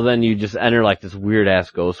 So then you just enter, like, this weird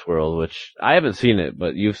ass ghost world, which I haven't seen it,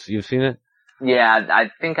 but you've seen it? Yeah, I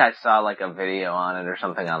think I saw, like, a video on it or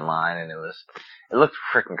something online, and it looked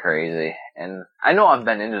freaking crazy. And I know I've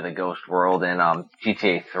been into the ghost world in,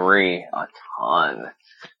 GTA 3 a ton.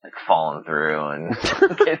 Like, falling through and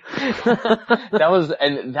that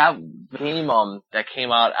game, that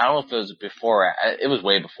came out, I don't know if it was before, it was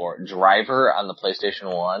way before, Driver on the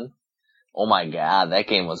PlayStation 1. Oh my god, that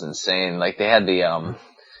game was insane. Like, they had the,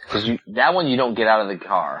 that one you don't get out of the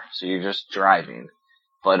car, so you're just driving.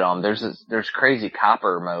 But, there's crazy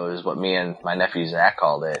copper mode is what me and my nephew Zach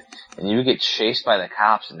called it. And you would get chased by the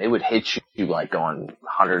cops and they would hit you like going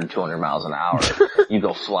 100, 200 miles an hour. You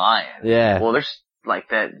go flying. Yeah. Well, there's, like,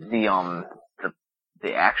 that,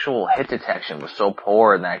 the actual hit detection was so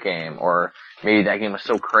poor in that game, or maybe that game was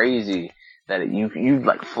so crazy that you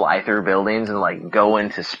like fly through buildings and like go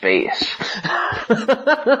into space.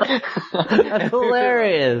 That's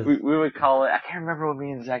hilarious. We would call it, I can't remember what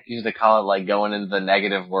me and Zach used to call it, like going into the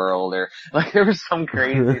negative world, or like there was some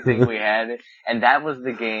crazy thing we had, and that was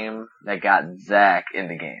the game that got Zach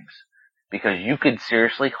into games. Because you could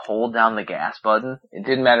seriously hold down the gas button. It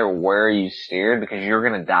didn't matter where you steered because you were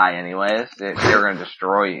gonna die anyways. They were gonna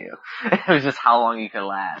destroy you. It was just how long you could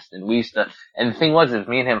last. And and the thing was, is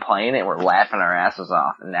me and him playing it, we're laughing our asses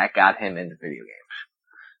off, and that got him into video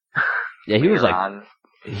games. Yeah,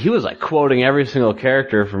 he was like quoting every single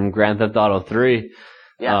character from Grand Theft Auto 3.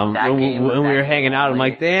 Yeah, when we were hanging out, I'm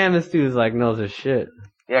like, damn, this dude's like knows his shit.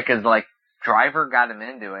 Yeah, cause like, Driver got him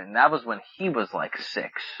into it, and that was when he was like 6.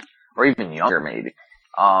 Or even younger, maybe.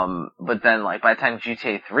 But then, like, by the time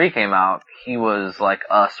GTA 3 came out, he was like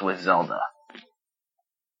us with Zelda.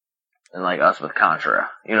 And like us with Contra.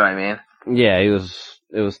 You know what I mean? Yeah, it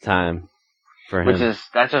was time for him.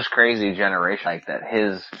 That's just crazy generation, like that.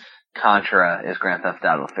 His Contra is Grand Theft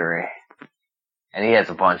Auto 3. And he has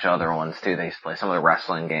a bunch of other ones too. They used to play some of the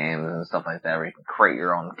wrestling games and stuff like that where you can create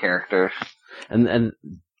your own characters. And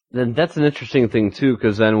then that's an interesting thing too,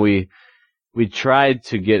 cause then we we tried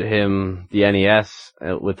to get him the NES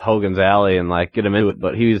with Hogan's Alley and like get him into it,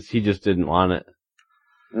 but he just didn't want it.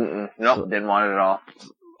 Nope, didn't want it at all.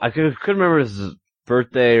 I couldn't remember his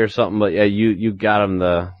birthday or something, but yeah, you got him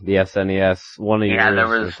the SNES one of yours. Yeah,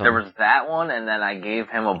 there was that one, and then I gave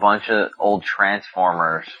him a bunch of old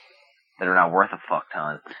Transformers that are not worth a fuck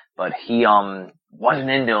ton. But he wasn't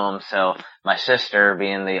into them, so my sister,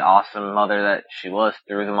 being the awesome mother that she was,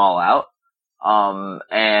 threw them all out.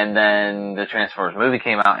 And then the Transformers movie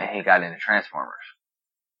came out, and he got into Transformers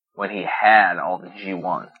when he had all the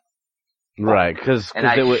G1. Right, because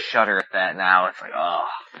I shudder at that now. It's like, oh.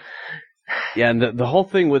 Yeah, and the whole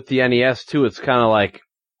thing with the NES too, it's kind of like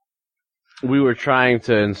we were trying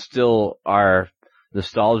to instill our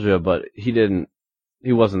nostalgia, but he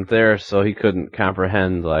wasn't there, so he couldn't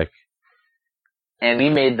comprehend, like. And we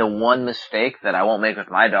made the one mistake that I won't make with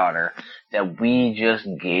my daughter, that we just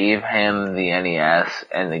gave him the NES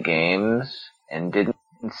and the games and didn't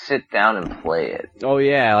sit down and play it. Oh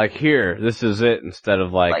yeah, like here, this is it, instead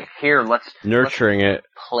of like here, let's nurturing it.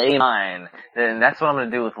 Play mine. Then that's what I'm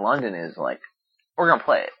gonna do with London is like, we're gonna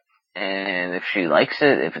play it. And if she likes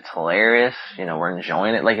it, if it's hilarious, we're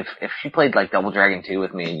enjoying it. Like if she played like Double Dragon 2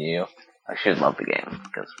 with me and you, like she'd love the game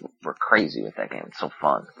because we're crazy with that game. It's so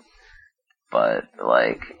fun. But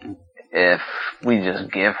like, if we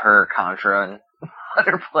just give her Contra and let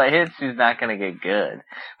her play it, she's not gonna get good.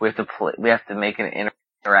 We have to make an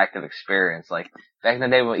interactive experience. Like back in the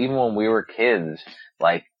day, even when we were kids,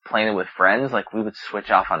 like playing it with friends, like we would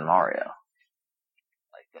switch off on Mario.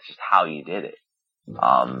 Like that's just how you did it.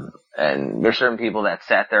 And there's certain people that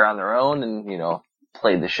sat there on their own and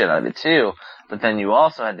played the shit out of it too. But then you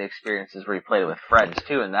also had the experiences where you played it with friends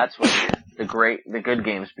too, and that's when the good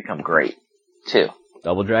games become great too.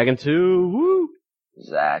 Double Dragon 2, woo!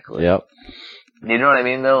 Exactly. Yep. You know what I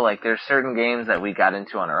mean though? Like there's certain games that we got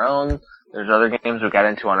into on our own. There's other games we got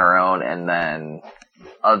into on our own, and then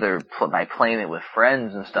by playing it with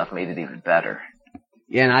friends and stuff made it even better.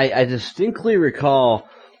 Yeah, and I distinctly recall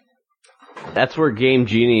that's where Game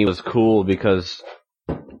Genie was cool because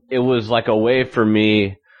it was like a way for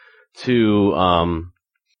me to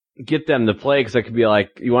get them to play, because I could be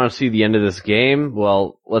like, you want to see the end of this game?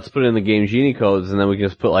 Well, let's put in the Game Genie codes, and then we can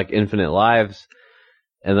just put like infinite lives,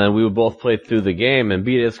 and then we would both play through the game and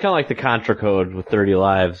beat it. It's kind of like the Contra code with 30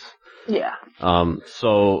 lives. Yeah.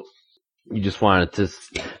 So you just wanted to.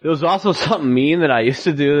 There was also something mean that I used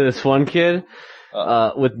to do to this one kid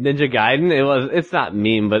with Ninja Gaiden. It's not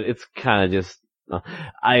mean, but it's kind of just.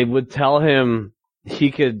 I would tell him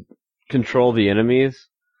he could control the enemies,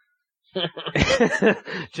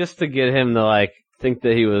 just to get him to like think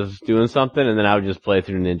that he was doing something, and then I would just play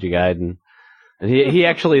through Ninja Gaiden, and he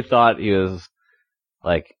actually thought he was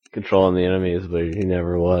like controlling the enemies, but he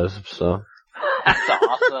never was. So. That's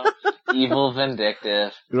awesome. Evil,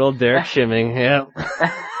 vindictive. Good old Derek Shimming, yeah.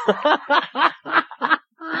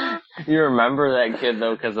 You remember that kid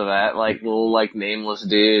though because of that? Like, little, like, nameless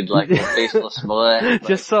dude, like, the faceless boy. Like,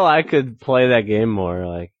 just so I could play that game more,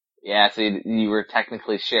 like. Yeah, so you were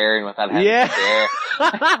technically sharing without having to share.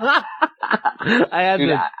 I had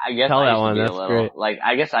to I guess tell I that used one, to be that's a little, great. like,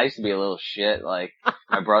 I guess I used to be a little shit, like,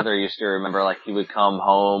 my brother used to remember, like, he would come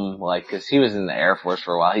home, like, cause he was in the Air Force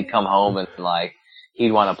for a while, he'd come home and, like,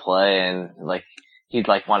 he'd want to play and, like, he'd,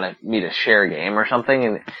 like, want me to share a game or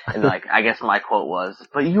something, and, like, I guess my quote was,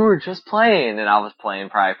 but you were just playing, and I was playing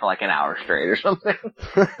probably for, like, an hour straight or something,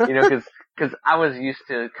 cause I was used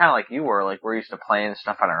to, kinda like you were, like, we're used to playing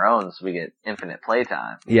stuff on our own, so we get infinite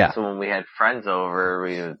playtime. Yeah. So when we had friends over,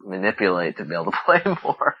 we would manipulate to be able to play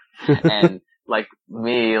more. And, like,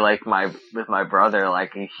 me, like, with my brother,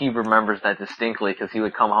 like, he remembers that distinctly, cause he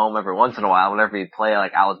would come home every once in a while, whenever he'd play,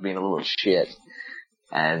 like, I was being a little shit.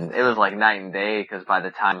 And it was like night and day, cause by the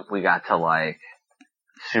time we got to, like,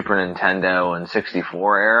 Super Nintendo and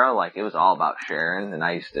 64 era, like, it was all about sharing, and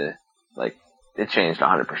I used to, like, it changed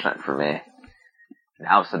 100% for me.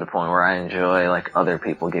 Now it's to the point where I enjoy, like, other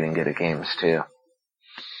people getting good at games, too.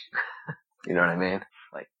 You know what I mean?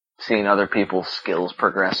 Like, seeing other people's skills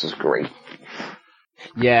progress is great.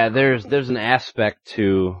 Yeah, there's an aspect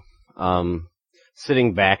to,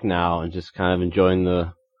 sitting back now and just kind of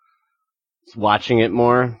enjoying watching it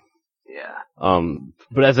more. Yeah.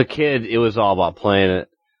 But as a kid, it was all about playing it.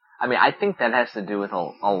 I mean, I think that has to do with a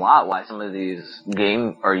lot why some of these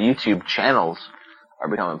game or YouTube channels are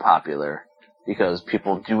becoming popular, because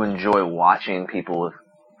people do enjoy watching people with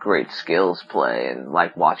great skills play, and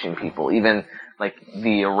like watching people, even like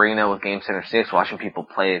the arena with Game Center 6, watching people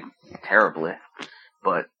play terribly,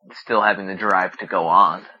 but still having the drive to go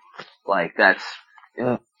on. Like, that's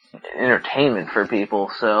entertainment for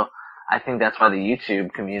people, so I think that's why the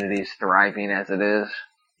YouTube community is thriving as it is.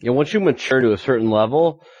 Yeah, once you mature to a certain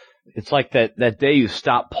level, it's like that day you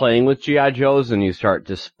stop playing with G.I. Joes and you start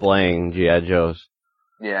displaying G.I. Joes.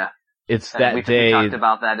 Yeah. It's And that day. We talked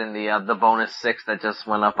about that in the bonus 6 that just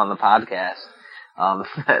went up on the podcast.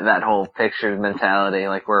 That whole pictures mentality,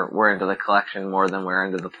 like we're into the collection more than we're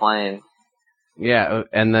into the playing. Yeah,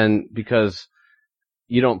 and then because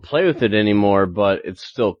you don't play with it anymore, but it's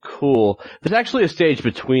still cool. There's actually a stage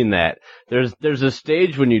between that. There's a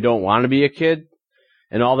stage when you don't want to be a kid,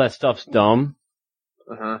 and all that stuff's dumb.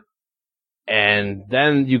 Mm-hmm. And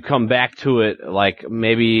then you come back to it, like,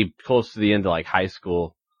 maybe close to the end of, like, high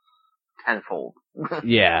school. Tenfold.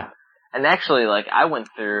 Yeah. And actually, like, I went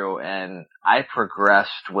through and I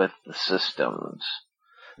progressed with the systems.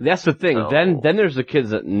 That's the thing. So, then there's the kids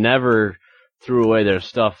that never threw away their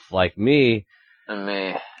stuff like me. And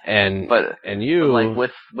me. And you. But like,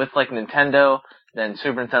 with like, Nintendo, then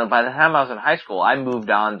Super Nintendo, by the time I was in high school, I moved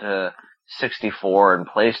on to 64 and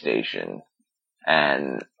PlayStation.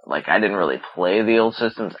 And, like, I didn't really play the old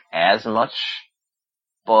systems as much,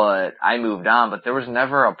 but I moved on. But there was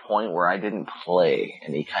never a point where I didn't play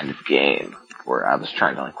any kind of game where I was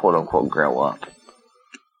trying to, like, quote unquote grow up.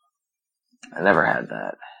 I never had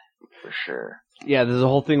that, for sure. Yeah, there's a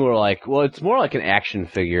whole thing where, like, well, it's more like an action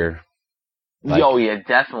figure. Like, oh yeah,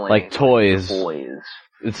 definitely. Like toys. Toys.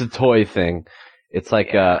 It's a toy thing. It's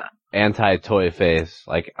like a anti-toy phase.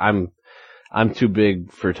 Like, I'm too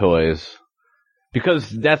big for toys. Because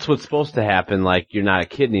that's what's supposed to happen, like, you're not a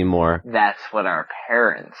kid anymore. That's what our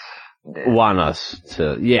parents did. Want us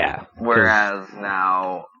to, yeah. Whereas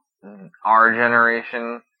now, our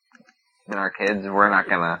generation and our kids, we're not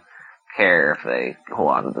gonna care if they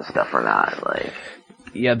hold on to the stuff or not, like.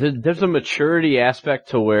 Yeah, there's a maturity aspect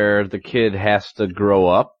to where the kid has to grow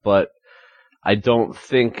up, but I don't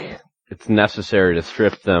think it's necessary to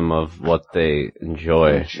strip them of what they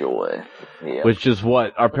enjoy. Yeah. Which is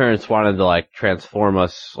what our parents wanted to, like, transform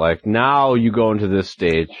us. Like, now you go into this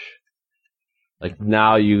stage. Like,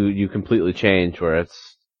 now you completely change, where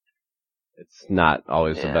it's not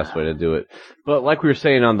always the best way to do it. But like we were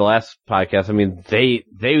saying on the last podcast, I mean,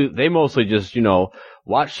 they mostly just, you know,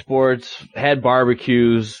 watched sports, had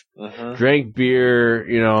barbecues, drank beer,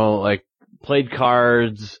 you know, like, played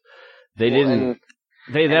cards. That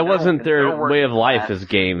wasn't their way of life as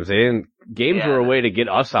games. Games were a way to get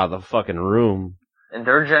us out of the fucking room. In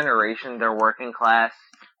their generation, their working class,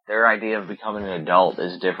 their idea of becoming an adult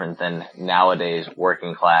is different than nowadays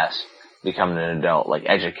working class becoming an adult. Like,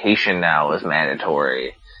 education now is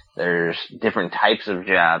mandatory. There's different types of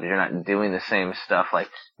jobs. You're not doing the same stuff. Like,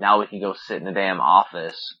 now we can go sit in a damn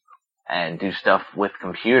office and do stuff with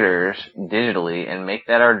computers digitally and make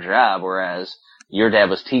that our job, whereas your dad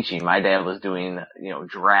was teaching, my dad was doing, you know,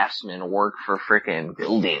 draftsman work for frickin'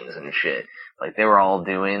 buildings and shit. Like, they were all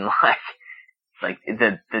doing, like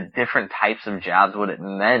the different types of jobs, what it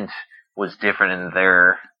meant was different in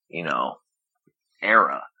their, you know,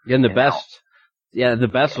 era. And the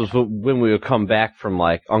best was when we would come back from,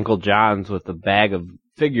 like, Uncle John's with a bag of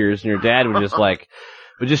figures, and your dad would just, like,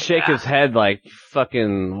 shake his head, like,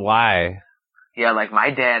 fucking, why? Yeah, like, my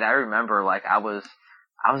dad, I remember, like, I was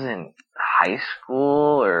in high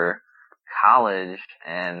school or college,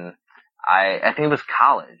 and I think it was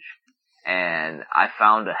college, and I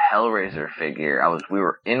found a Hellraiser figure. We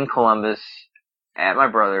were in Columbus at my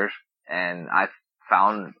brother's, and I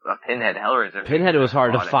found a Pinhead Hellraiser figure. Pinhead was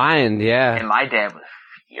hard to find, yeah. And my dad was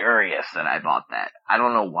furious that I bought that. I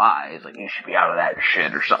don't know why. He's like, you should be out of that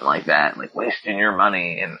shit or something like that, like, wasting your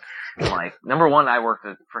money. And I'm like, number one, I worked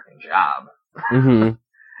a freaking job.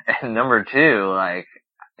 And number two, like,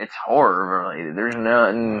 it's horror related. There's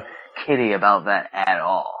nothing kiddie about that at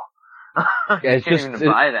all. Yeah, you can't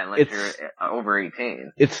even buy that unless you're over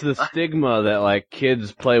 18. It's the stigma that, like,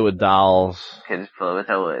 kids play with dolls. Kids play with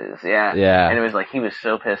toys, yeah. Yeah. And it was like, he was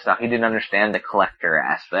so pissed off. He didn't understand the collector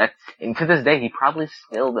aspect. And to this day, he probably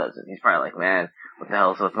still doesn't. He's probably like, man, what the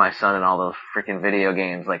hell is with my son and all those freaking video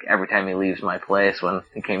games? Like, every time he leaves my place when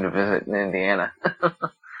he came to visit in Indiana.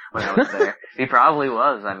 When I was there. He probably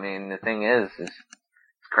was. I mean, the thing is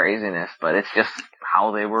craziness, but it's just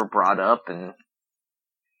how they were brought up in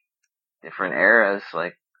different eras.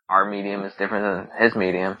 Like, our medium is different than his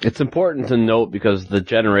medium. It's important to note because the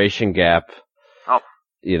generation gap,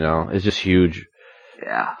 you know, is just huge.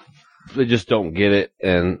 Yeah. They just don't get it,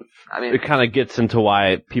 and I mean, it kind of gets into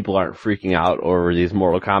why people aren't freaking out over these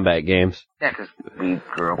Mortal Kombat games. Yeah, because we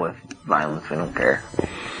grew up with violence. We don't care.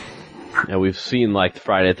 Yeah, we've seen, like,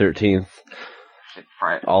 Friday 13th.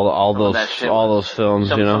 All those films,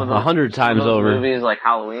 you know, 100 times over. Movies like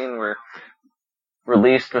Halloween were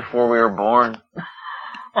released before we were born.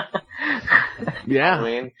 Yeah.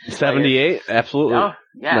 Halloween. 78, absolutely. Oh,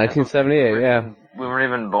 yeah. 1978, yeah. We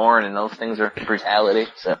weren't even born, and those things are brutality.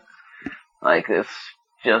 So, like, it's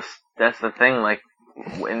just, that's the thing. Like,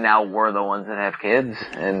 and now we're the ones that have kids.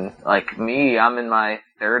 And, like, me, I'm in my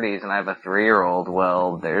 30s, and I have a 3-year-old.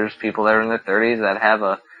 Well, there's people that are in their 30s that have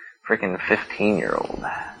a freaking 15-year-old.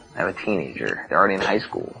 Have a teenager. They're already in high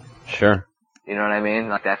school. Sure. You know what I mean?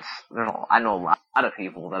 Like, I know a lot of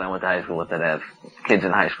people that I went to high school with that have kids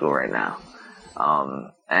in high school right now.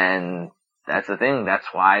 And that's the thing. That's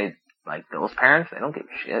why, like, those parents, they don't give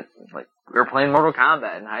a shit. Like, we were playing Mortal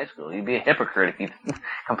Kombat in high school. You'd be a hypocrite if you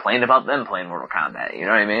complained about them playing Mortal Kombat. You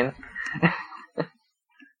know what I mean?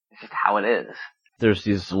 It's just how it is. There's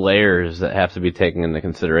these layers that have to be taken into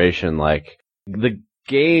consideration. Like, the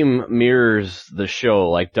game mirrors the show,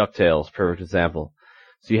 like DuckTales, perfect example.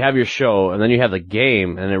 So you have your show, and then you have the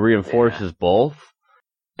game, and it reinforces both.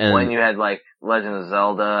 And when you had, like, Legend of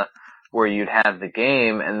Zelda, where you'd have the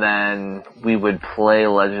game, and then we would play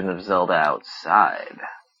Legend of Zelda outside.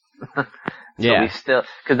 Yeah. We still,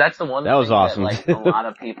 cause that's the one that was awesome. That, like, a lot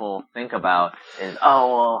of people think about is,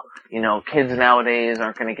 oh, well, you know, kids nowadays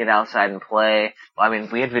aren't gonna get outside and play. Well, I mean,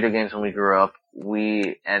 we had video games when we grew up.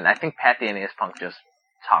 And I think Pat the NES Punk just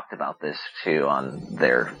talked about this too on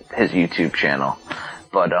his YouTube channel.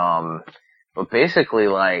 But basically,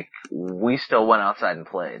 like, we still went outside and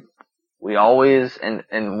played. We always, and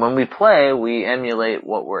when we play, we emulate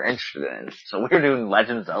what we're interested in. So we were doing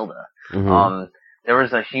Legend of Zelda. Mm-hmm. There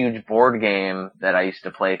was a huge board game that I used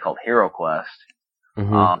to play called Hero Quest.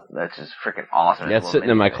 Mm-hmm. That's just freaking awesome. Yeah, it's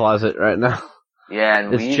sitting in my closet right now. Yeah,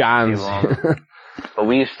 and it's John's. But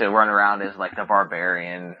we used to run around as, like, the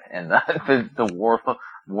barbarian and the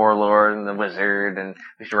warlord and the wizard, and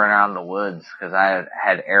we used to run around in the woods, because I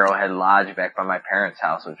had Arrowhead Lodge back by my parents'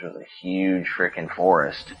 house, which was a huge freaking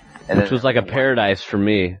forest. And which was like a paradise for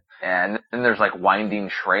me. Yeah, and then there's, like, winding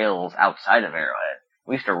trails outside of Arrowhead.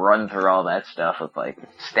 We used to run through all that stuff with, like,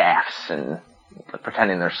 staffs and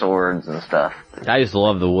pretending they're swords and stuff. I used to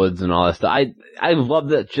love the woods and all that stuff. I loved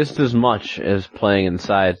that just as much as playing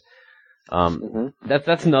inside.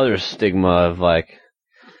 That's another stigma of, like,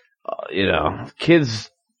 you know, kids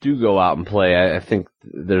do go out and play. I think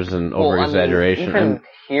there's an over-exaggeration. I mean, even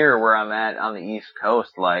here where I'm at on the East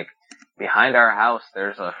Coast, like, behind our house,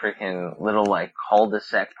 there's a freaking little, like,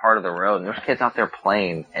 cul-de-sac part of the road, and there's kids out there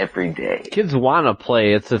playing every day. Kids want to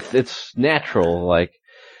play. It's natural, like.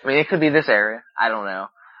 I mean, it could be this area. I don't know.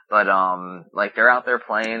 But, like, they're out there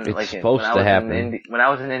playing. It's like, supposed to happen. When I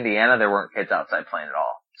was in Indiana, there weren't kids outside playing at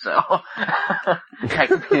all. So, that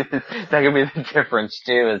could be the difference,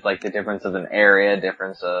 too, is, like, the difference of an area,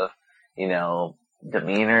 difference of, you know,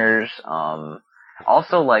 demeanors.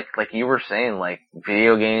 Also, like you were saying, like,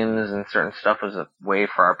 video games and certain stuff was a way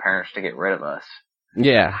for our parents to get rid of us.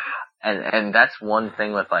 Yeah. And that's one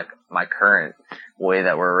thing with, like, my current way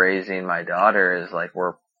that we're raising my daughter is, like,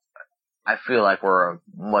 I feel like we're a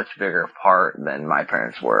much bigger part than my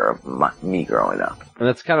parents were of me growing up. And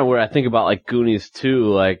that's kind of where I think about, like, Goonies too,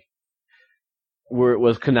 like, where it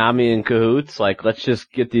was Konami in cahoots, like, let's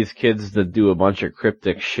just get these kids to do a bunch of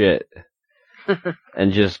cryptic shit.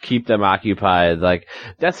 And just keep them occupied. Like,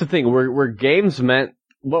 that's the thing, what were games meant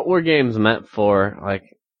for? Like,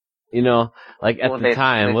 you know, like, at the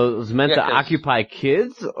time, was it was meant to occupy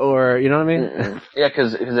kids, or, you know what I mean? Yeah,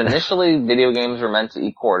 cause initially video games were meant to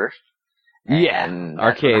eat quarters. Yeah,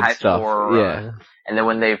 arcade stuff. Yeah. And then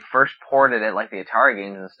when they first ported it, like the Atari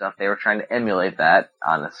games and stuff, they were trying to emulate that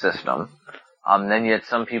on the system. Then you had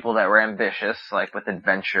some people that were ambitious, like with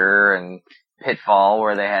Adventure and Pitfall,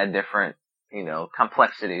 where they had different, you know,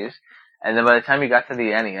 complexities. And then by the time you got to the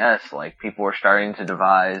NES, like, people were starting to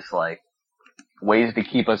devise, like, ways to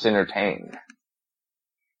keep us entertained.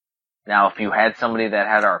 Now, if you had somebody that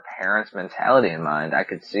had our parents' mentality in mind, I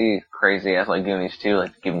could see crazy ass like Goonies 2,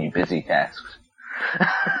 like, giving you busy tasks.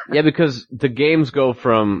 Yeah, because the games go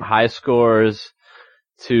from high scores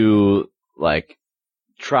to, like,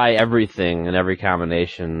 try everything in every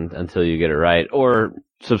combination until you get it right, or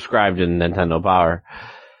subscribe to Nintendo Power.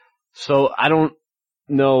 So I don't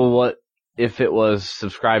know if it was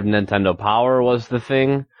subscribe to Nintendo Power was the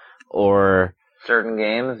thing, or certain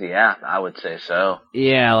games, yeah, I would say so.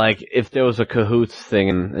 Yeah, like, if there was a cahoots thing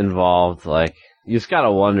involved, like, you just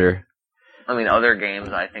gotta wonder. I mean, other games,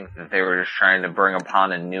 I think that they were just trying to bring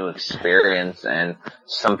upon a new experience, and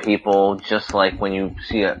some people, just like when you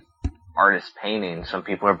see an artist painting, some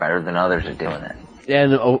people are better than others at doing it.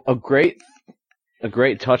 And a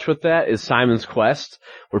great touch with that is Simon's Quest,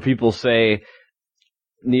 where people say,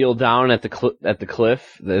 kneel down at the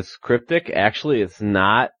cliff that's cryptic. Actually, it's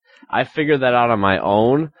not. I figured that out on my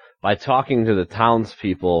own, by talking to the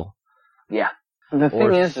townspeople. Yeah. The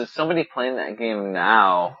thing is somebody playing that game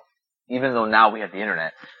now, even though now we have the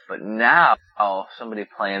internet, but now somebody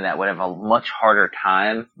playing that would have a much harder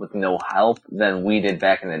time with no help than we did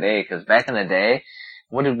back in the day. Because back in the day,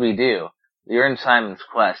 what did we do? You're in Simon's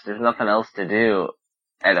Quest. There's nothing else to do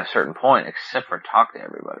at a certain point except for talk to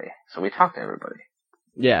everybody. So we talk to everybody.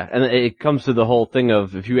 Yeah, and it comes to the whole thing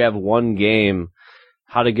of if you have one game,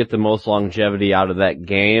 how to get the most longevity out of that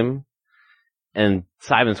game. And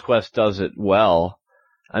Simon's Quest does it well.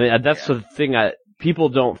 I mean, that's the thing people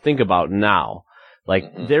don't think about now.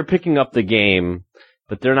 Like, they're picking up the game,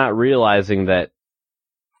 but they're not realizing that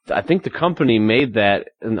I think the company made that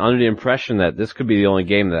under the impression that this could be the only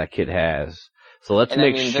game that kid has. So let's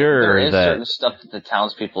make sure there is that certain stuff that the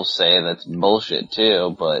townspeople say that's bullshit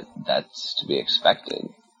too, but that's to be expected.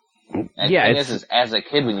 And the thing is, as a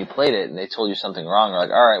kid when you played it and they told you something wrong, you're like,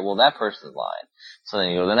 all right, well that person's lying. So then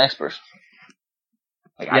you go to the next person.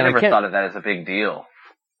 Like, I never thought of that as a big deal.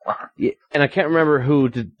 Yeah, and I can't remember who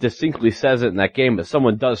distinctly says it in that game, but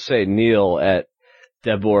someone does say Neil at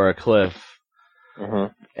Deborah Cliff.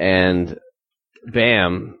 And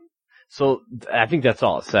bam. So I think that's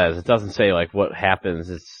all it says. It doesn't say like what happens.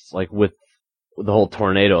 It's like with the whole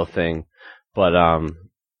tornado thing. But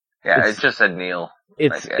it just said Neil.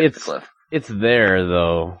 It's there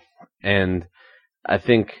though. And I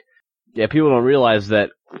think people don't realize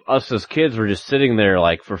that us as kids were just sitting there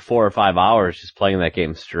like for 4 or 5 hours just playing that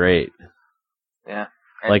game straight. Yeah.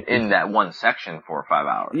 And like in that one section 4 or 5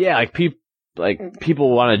 hours. Yeah,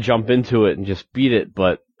 people want to jump into it and just beat it,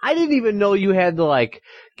 but I didn't even know you had to like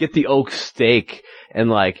get the oak stake and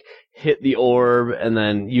like hit the orb and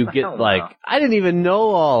then you get I didn't even know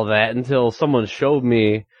all that until someone showed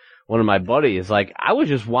me, one of my buddies. Like, I was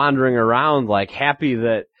just wandering around like happy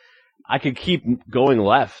that I could keep going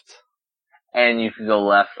left. And you could go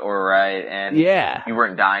left or right, and you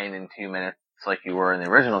weren't dying in 2 minutes like you were in the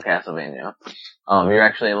original Castlevania. You're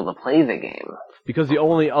actually able to play the game. Because the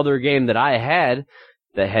only other game that I had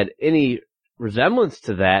that had any resemblance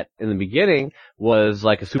to that in the beginning was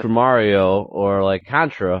like a Super Mario or like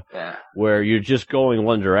Contra, where you're just going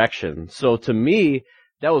one direction. So to me,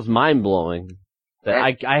 that was mind blowing.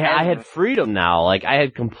 That I had freedom now. Like, I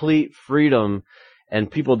had complete freedom. And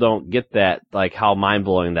people don't get that, like how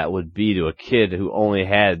mind-blowing that would be to a kid who only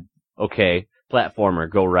had, platformer,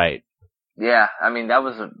 go right. Yeah, I mean, that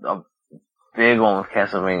was a big one with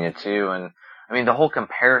Castlevania 2, and I mean, the whole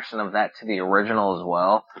comparison of that to the original as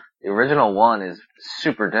well. The original one is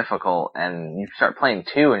super difficult, and you start playing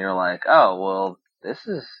 2 and you're like, oh, well, this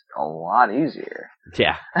is a lot easier.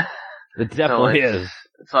 Yeah, it definitely is.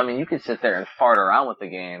 So, I mean, you could sit there and fart around with the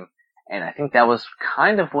game. And I think that was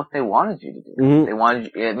kind of what they wanted you to do. They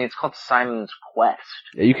wanted you, it's called Simon's Quest.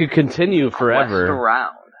 Yeah, you could continue forever. Quest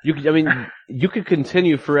around. You could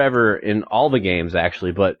continue forever in all the games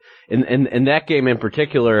actually, but in that game in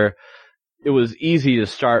particular, it was easy to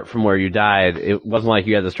start from where you died. It wasn't like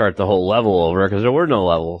you had to start the whole level over because there were no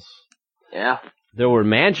levels. Yeah. There were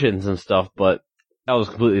mansions and stuff, but that was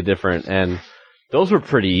completely different, and those were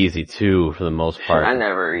pretty easy too for the most part.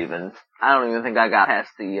 I don't even think I got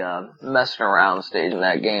past the messing around stage in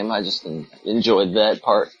that game. I just enjoyed that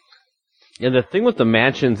part. Yeah, the thing with the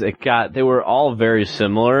mansions, they were all very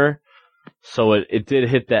similar, so it did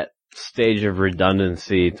hit that stage of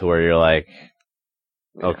redundancy to where you're like,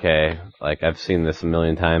 okay, like I've seen this a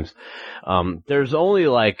million times. There's only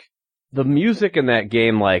like, the music in that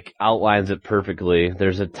game like outlines it perfectly.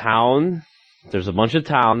 There's a town, there's a bunch of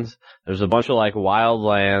towns, there's a bunch of like wild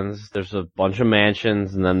lands, there's a bunch of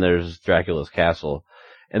mansions, and then there's Dracula's castle.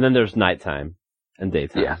 And then there's nighttime and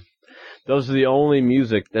daytime. Yeah. Those are the only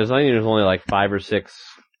music. There's only like 5 or 6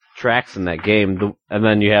 tracks in that game, and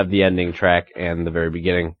then you have the ending track and the very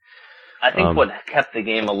beginning. I think what kept the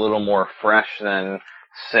game a little more fresh than,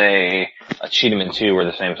 say, a Cheetah 2 where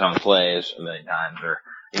the same song plays a million times, or,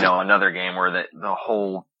 another game where the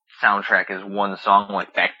whole soundtrack is one song,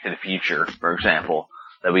 like Back to the Future, for example,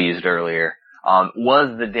 that we used earlier,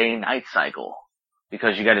 was the day-night cycle,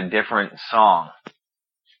 because you got a different song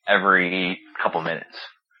every couple minutes.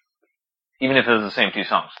 Even if it was the same 2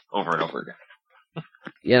 songs over and over again.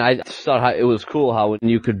 Yeah, I just thought it was cool how when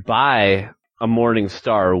you could buy a Morning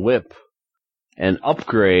Star whip and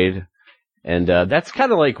upgrade, and that's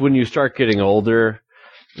kind of like when you start getting older.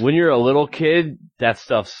 When you're a little kid, that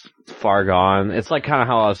stuff's far gone. It's like kind of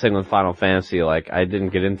how I was saying with Final Fantasy, like I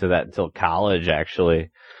didn't get into that until college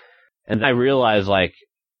actually. And I realized like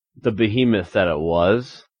the behemoth that it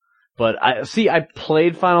was. But I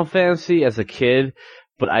played Final Fantasy as a kid,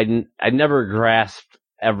 but I never grasped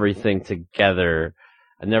everything together.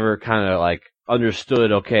 I never kind of like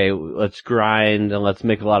understood, okay, let's grind and let's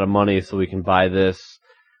make a lot of money so we can buy this.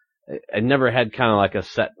 I never had kind of like a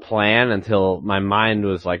set plan until my mind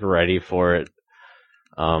was like ready for it.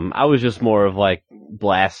 I was just more of like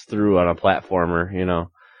blast through on a platformer, you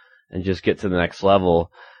know, and just get to the next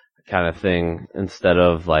level kind of thing instead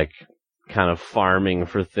of like kind of farming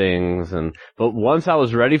for things. But once I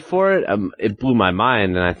was ready for it, it blew my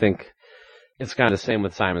mind. And I think it's kind of the same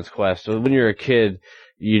with Simon's Quest. So when you're a kid,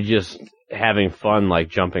 you're just having fun, like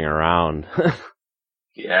jumping around.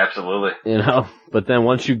 Yeah, absolutely. You know, but then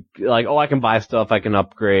once you like, oh, I can buy stuff, I can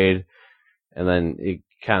upgrade, and then it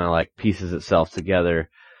kind of like pieces itself together.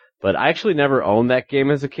 But I actually never owned that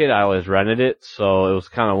game as a kid. I always rented it, so it was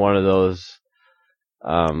kind of one of those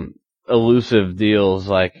elusive deals.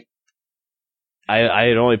 Like I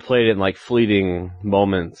had only played it in like fleeting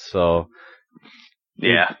moments, so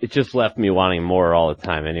yeah, it just left me wanting more all the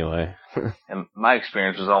time anyway. And my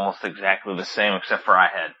experience was almost exactly the same, except for I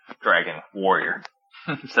had Dragon Warrior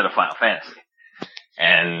instead of Final Fantasy.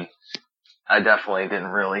 And I definitely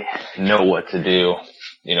didn't really know what to do,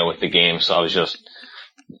 you know, with the game, so I was just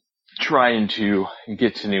trying to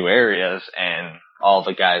get to new areas, and all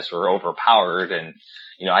the guys were overpowered, and,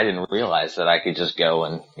 you know, I didn't realize that I could just go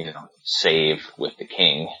and, you know, save with the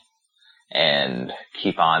king and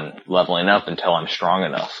keep on leveling up until I'm strong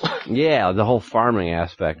enough. Yeah, the whole farming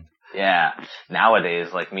aspect. Yeah.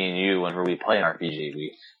 Nowadays, like me and you, whenever we play an RPG,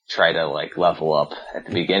 we try to like level up at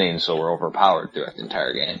the beginning so we're overpowered throughout the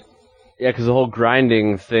entire game. Yeah, because the whole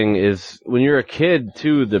grinding thing is, when you're a kid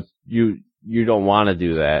too, you don't want to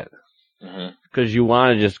do that. Because you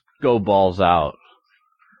want to just go balls out.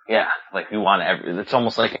 Yeah, like we want it's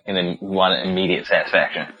almost like we want an immediate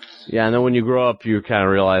satisfaction. Yeah, and then when you grow up, you kind of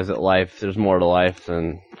realize that there's more to life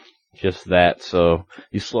than just that, so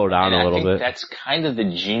you slow down a little bit. That's kind of the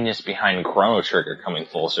genius behind Chrono Trigger coming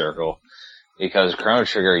full circle. Because Chrono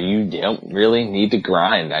Trigger, you don't really need to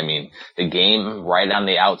grind. I mean, the game right on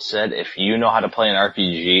the outset, if you know how to play an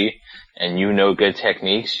RPG and you know good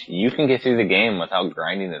techniques, you can get through the game without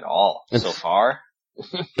grinding at all so far.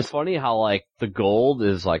 It's funny how like the gold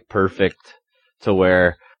is like perfect to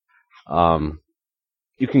where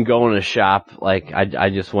you can go in a shop. Like I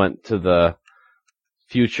just went to the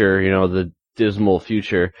future, you know, the dismal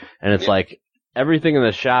future, and it's like everything in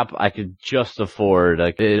the shop I could just afford.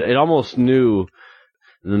 Like it almost knew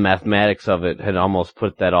the mathematics of it, had almost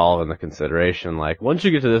put that all into consideration. Like once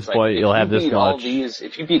you get to this point, you'll have this much.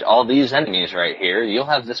 If you beat all these enemies right here, you'll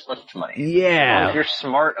have this much money. Yeah. If you're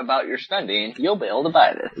smart about your spending, you'll be able to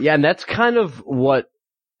buy this. Yeah, and that's kind of what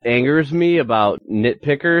angers me about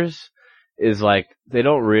nitpickers, is like they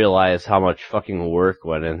don't realize how much fucking work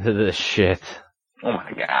went into this shit. Oh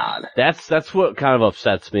my god. That's what kind of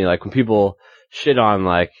upsets me. Like when people shit on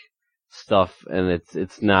like stuff and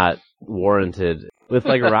it's not warranted. With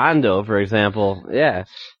like Rondo, for example, yeah.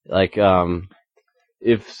 Like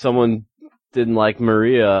if someone didn't like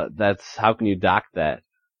Maria, that's how can you dock that?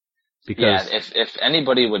 Because if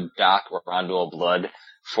anybody would dock Rondo Blood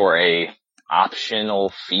for a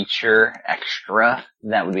optional feature extra,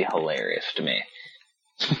 that would be hilarious to me.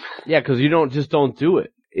 yeah, because you don't do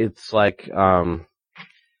it. It's like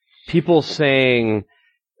people saying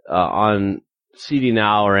on CD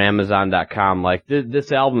Now or Amazon.com, like,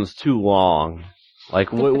 this album's too long.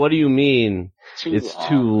 Like, what do you mean it's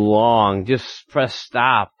too long? Just press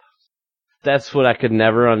stop. That's what I could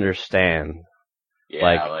never understand.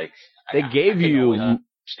 Yeah, like they gave you...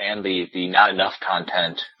 understand the not enough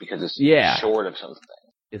content because it's short of something.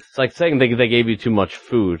 It's like saying they gave you too much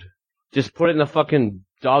food. Just put it in a fucking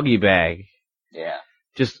doggy bag. Yeah.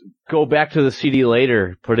 Just go back to the CD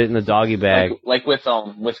later, put it in the doggy bag. Like with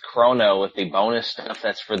Chrono, with the bonus stuff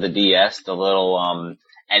that's for the DS, the little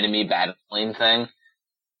enemy battling thing.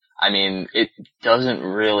 I mean, it doesn't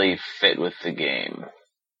really fit with the game.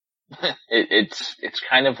 It's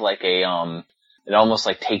kind of like it almost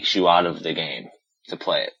like takes you out of the game to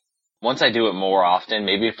play it. Once I do it more often,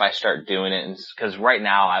 maybe if I start doing it, because right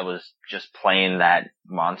now I was just playing that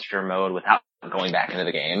monster mode without going back into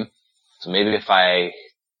the game. So maybe if I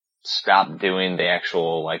stop doing the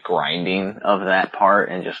actual like grinding of that part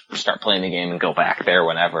and just start playing the game and go back there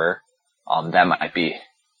whenever, that might be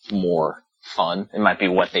more fun. It might be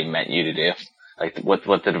what they meant you to do. Like what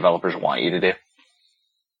the developers want you to do.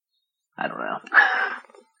 I don't know.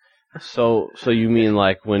 So you mean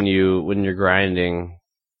like when you're grinding?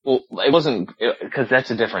 Well, it wasn't, because that's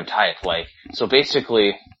a different type. Like, so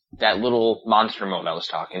basically, that little monster mode I was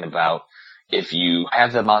talking about, if you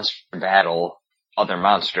have the monster battle other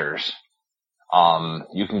monsters,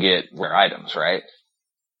 you can get rare items, right?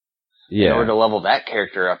 Yeah. In order to level that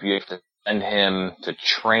character up, you have to send him to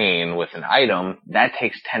train with an item, that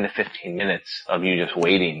takes 10 to 15 minutes of you just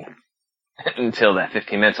waiting until that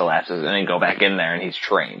 15 minutes elapses and then go back in there and he's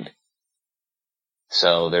trained.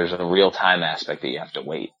 So there's a real time aspect that you have to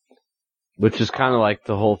wait. Which is kind of like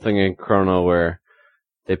the whole thing in Chrono where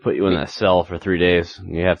they put you in that cell for 3 days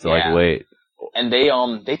and you have to like wait. And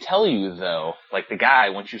they tell you though, like the guy,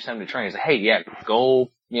 once you send him to train, he's like, hey, yeah, go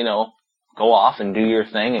off and do your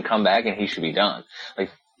thing and come back and he should be done.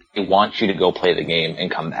 Like, they want you to go play the game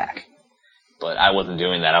and come back. But I wasn't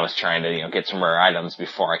doing that. I was trying to, get some rare items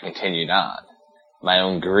before I continued on. My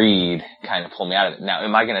own greed kind of pulled me out of it. Now,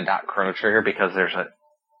 am I going to dot Chrono Trigger because there's an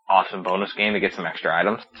awesome bonus game to get some extra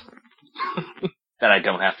items that I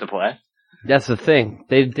don't have to play? That's the thing.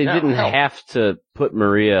 They didn't have to put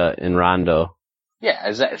Maria in Rondo. Yeah,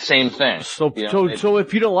 it's that same thing. So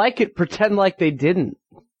if you don't like it, pretend like they didn't.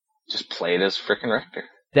 Just play it as frickin' Richter.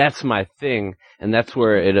 That's my thing, and that's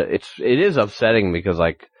where it is upsetting because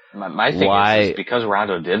like my thing is because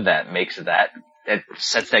Rondo did that makes that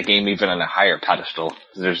sets that game even on a higher pedestal.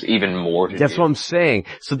 There's even more to do. That's what I'm saying.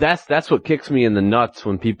 So that's what kicks me in the nuts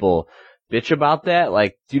when people bitch about that.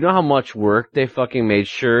 Like, do you know how much work they fucking made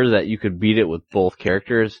sure that you could beat it with both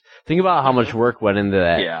characters? Think about how much work went into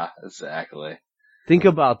that. Yeah, exactly. Think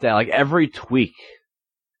about that. Like, every tweak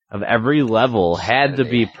of every level had to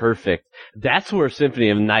be perfect. That's where Symphony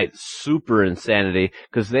of Night's super insanity,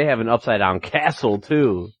 because they have an upside-down castle,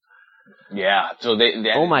 too. Yeah, so they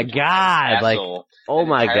oh my god, castle, oh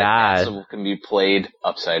my god. Castle can be played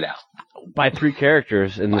upside down. By 3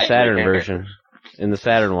 characters in the Saturn version. In the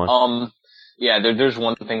Saturn one. Yeah, there's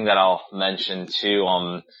one thing that I'll mention, too.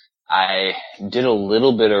 I did a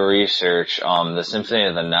little bit of research on the Symphony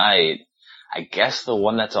of the Night. I guess the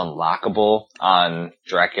one that's unlockable on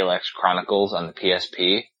Dracula X Chronicles on the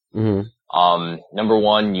PSP. Mm-hmm. Number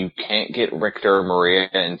one, you can't get Richter or Maria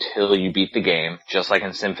until you beat the game. Just like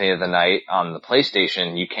in Symphony of the Night on the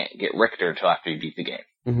PlayStation, you can't get Richter until after you beat the game.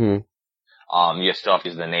 Mm-hmm. You still have to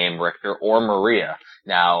use the name Richter or Maria.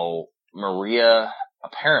 Now, Maria,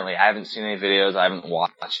 apparently, I haven't seen any videos, I haven't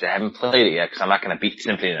watched it, I haven't played it yet, because I'm not going to beat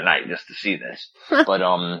Symphony of the Night just to see this. But,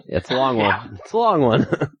 it's a long one. It's a long one.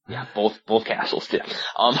 Yeah, both castles, too.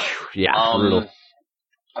 Brutal.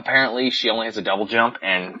 Apparently, she only has a double jump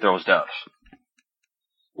and throws doves.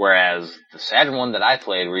 Whereas the Saturn one that I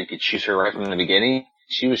played, where you could shoot her right from the beginning,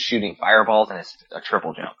 she was shooting fireballs and it's a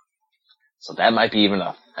triple jump. So that might be even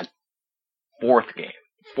a fourth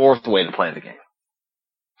way to play the game.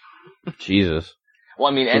 Jesus. Well,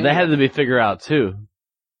 I mean, so that had to be figured out too.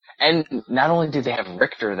 And not only do they have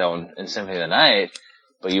Richter though in Symphony of the Night,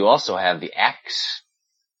 but you also have the axe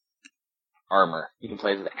armor. You can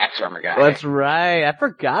play the axe armor guy. That's right. I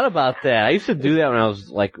forgot about that. I used to do that when I was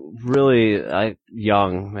like really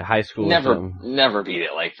young, high school. Never beat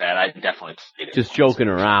it like that. I definitely played it. Just joking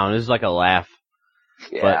around. It was like a laugh.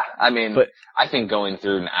 Yeah, I think going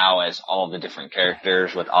through now as all the different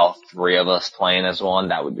characters with all 3 of us playing as one,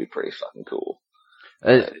 that would be pretty fucking cool.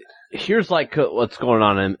 Here's like what's going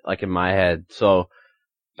on in my head. So,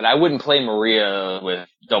 but I wouldn't play Maria with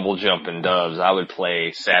double jump and doves. I would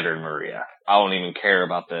play Saturn Maria. I don't even care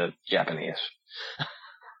about the Japanese.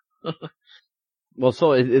 Well,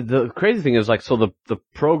 so the crazy thing is like, so the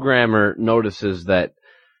programmer notices that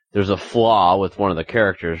there's a flaw with one of the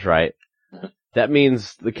characters, right? That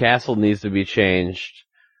means the castle needs to be changed,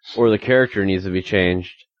 or the character needs to be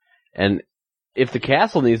changed. And if the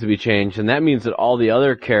castle needs to be changed, then that means that all the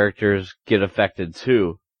other characters get affected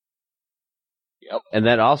too. Yep. And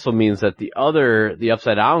that also means that the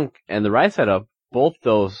upside down and the right side up, both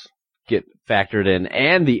those get factored in,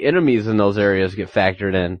 and the enemies in those areas get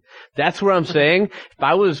factored in. That's what I'm saying. If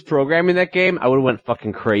I was programming that game, I would have went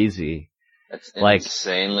fucking crazy. That's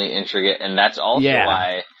insanely intricate, and that's also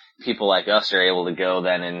why people like us are able to go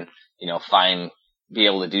then and, be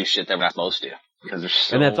able to do shit that we're not supposed to.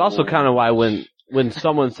 Because and that's also kind of why when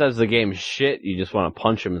someone says the game's shit, you just want to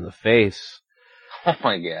punch them in the face. Oh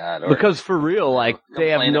my god. Because for real, like, they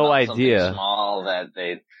have no idea. Small that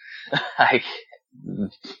they,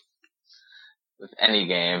 with any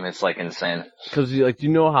game, it's like insane. Because, do you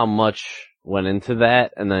know how much went into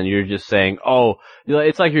that? And then you're just saying,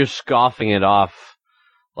 it's like you're scoffing it off.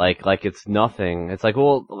 Like it's nothing. It's like,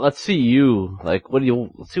 well, let's see you. Like,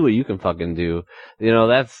 let's see what you can fucking do.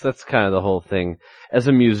 That's kind of the whole thing. As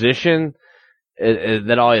a musician,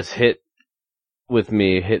 that always hit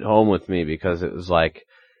home with me, because it was like,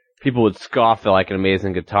 people would scoff at like an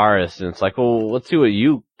amazing guitarist, and it's like, well, let's see what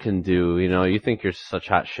you can do. You think you're such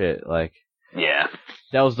hot shit. Like, yeah.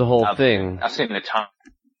 That was the whole thing. I've seen a ton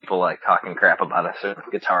of people like talking crap about a certain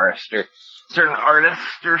guitarist or certain artist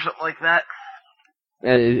or something like that.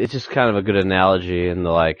 And it's just kind of a good analogy in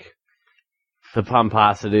the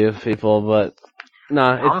pomposity of people, but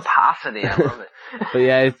no, pomposity, I love it. But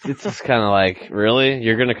yeah, it's just kind of like, really?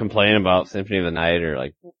 You're gonna complain about Symphony of the Night or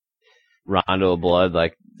like Rondo of Blood?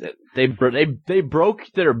 Like they broke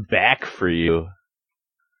their back for you.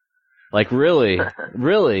 Like really?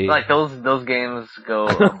 Like those games go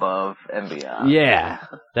above and beyond. Yeah,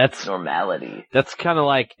 that's normality. That's kind of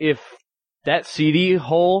like if that CD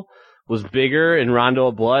hole was bigger in Rondo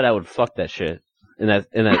of Blood, I would fuck that shit. In that.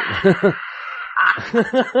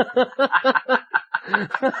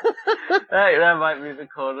 that might be the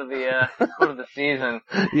quote of the season.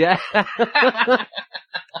 Yeah.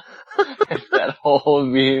 If that hole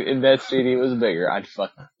in that CD was bigger, I'd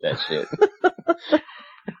fuck that shit.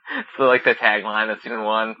 So like the tagline of season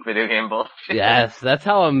 1, video game bullshit. Yes, that's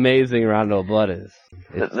how amazing Rondo of Blood is.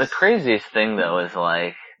 The craziest thing though is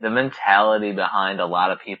like the mentality behind a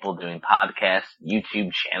lot of people doing podcasts,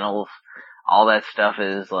 YouTube channels, all that stuff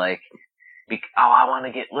is like, I want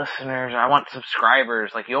to get listeners, I want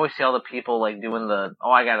subscribers. Like you always see all the people like doing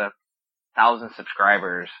I got 1,000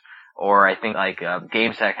 subscribers, or I think like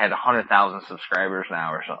GameSack had 100,000 subscribers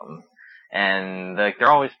now or something, and like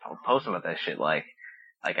they're always posting about that shit. Like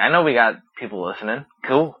I know we got people listening,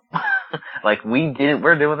 cool. Like we're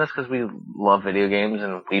doing this because we love video games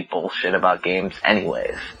and we bullshit about games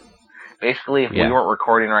anyways. Basically, if we weren't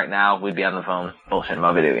recording right now, we'd be on the phone bullshitting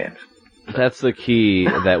about video games. That's the key,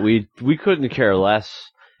 that we couldn't care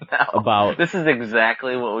less about. This is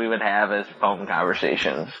exactly what we would have as phone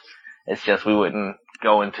conversations. It's just we wouldn't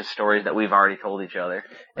go into stories that we've already told each other.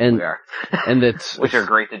 And we are. And it's which are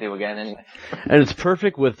great to do again anyway. And it's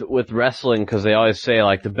perfect with wrestling because they always say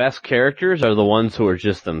like the best characters are the ones who are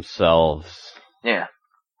just themselves. Yeah.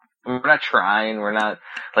 We're not trying. We're not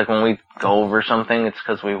like when we go over something, it's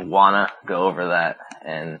because we want to go over that,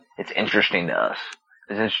 and it's interesting to us.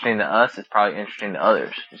 It's interesting to us, it's probably interesting to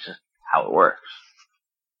others. It's just how it works.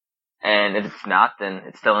 And if it's not, then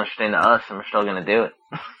it's still interesting to us, and we're still gonna do it.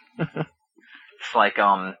 It's like,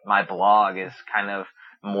 my blog is kind of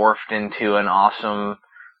morphed into an awesome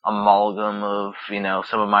amalgam of,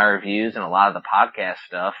 some of my reviews and a lot of the podcast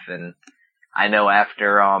stuff. And I know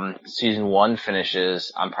after, season 1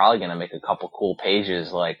 finishes, I'm probably gonna make a couple cool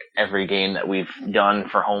pages, like every game that we've done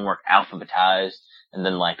for homework alphabetized, and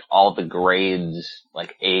then like all the grades,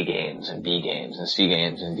 like A games and B games and C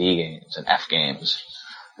games and D games and F games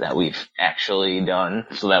that we've actually done.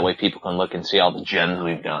 So that way people can look and see all the gens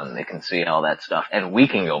we've done. They can see all that stuff. And we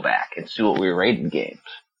can go back and see what we rated games.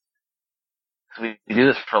 So we do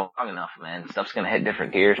this for long enough, man. Stuff's gonna hit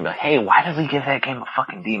different gears and be like, hey, why did we give that game a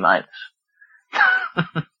fucking D-? You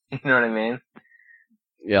know what I mean?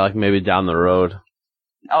 Yeah, like maybe down the road.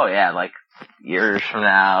 Oh yeah, like years from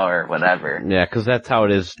now or whatever. Yeah, because that's how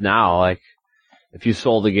it is now. Like, if you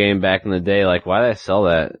sold a game back in the day, like, why did I sell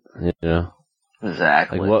that?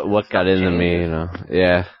 Exactly. Like, what got into me,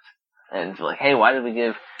 Yeah. And it's like, hey, why did we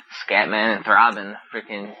give Scatman and Throbbing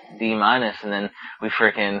freaking D-? And then we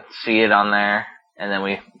freaking see it on there, and then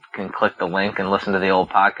we can click the link and listen to the old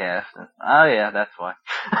podcast. And, oh yeah, that's why.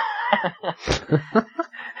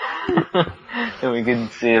 And we can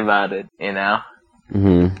see about it,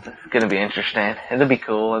 Mm-hmm. It's gonna be interesting. It'll be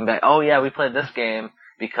cool. And oh yeah, we played this game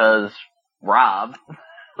because Rob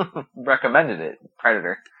recommended it.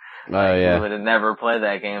 Predator. Oh yeah. We would have never played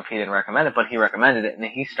that game if he didn't recommend it, but he recommended it, and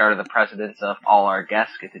he started the precedence of all our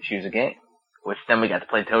guests get to choose a game. Which then we got to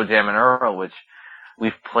play Toe Jam and Earl, which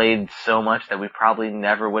we've played so much that we probably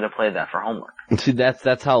never would have played that for homework. See,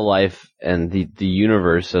 that's how life and the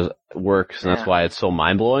universe works, and that's why it's so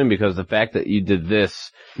mind blowing. Because the fact that you did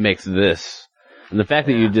this makes this. And the fact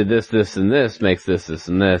that you did this, this, and this makes this, this,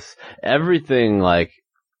 and this. Everything, like,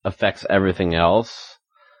 affects everything else.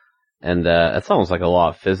 And, it's almost like a law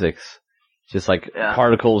of physics. Just like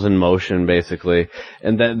particles in motion, basically.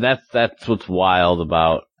 And that's what's wild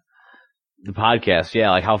about the podcast.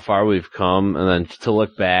 Yeah, like how far we've come, and then to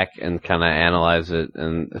look back and kind of analyze it,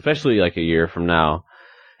 and especially like a year from now.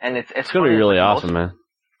 And it's going to be really awesome, man.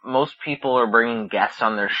 Most people are bringing guests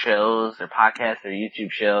on their shows, their podcasts, their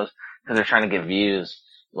YouTube shows, because they're trying to get views.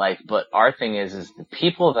 But our thing is the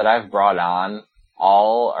people that I've brought on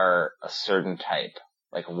all are a certain type.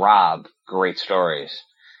 Like Rob, great stories.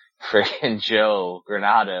 Freaking Joe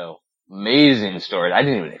Granado, amazing stories. I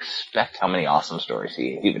didn't even expect how many awesome stories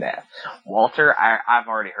he would have. Walter, I've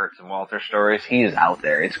already heard some Walter stories. He is out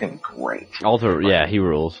there. It's gonna be great. Walter, he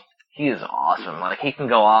rules. He is awesome. Like, he can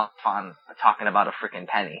go off on talking about a freaking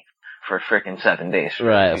penny. for freaking 7 days.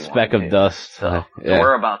 Right, a speck of dust. So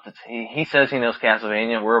we're about to. He says he knows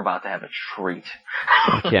Castlevania. We're about to have a treat.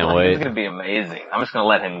 I can't wait. It's gonna be amazing. I'm just gonna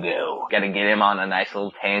let him go. Got to get him on a nice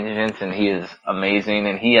little tangent, and he is amazing.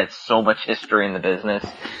 And he has so much history in the business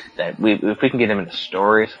that if we can get him into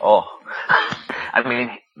stories, I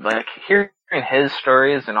mean, like hearing his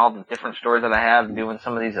stories and all the different stories that I have doing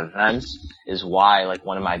some of these events is why like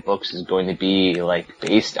one of my books is going to be like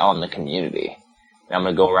based on the community. I'm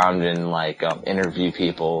going to go around and like interview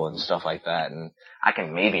people and stuff like that, and I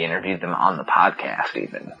can maybe interview them on the podcast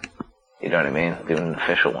even. You know what I mean? Do an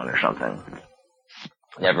official one or something.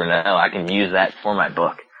 Never know. I can use that for my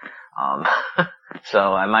book.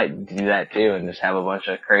 So I might do that too and just have a bunch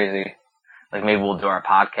of crazy, like maybe we'll do our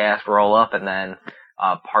podcast roll up, and then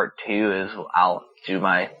part 2 is I'll do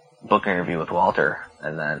my book interview with Walter,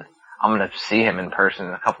 and then I'm going to see him in person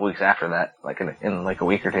in a couple weeks after that, like in like a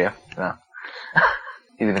week or 2. So.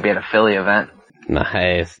 He's going to be at a Philly event.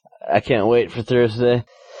 Nice. I can't wait for Thursday.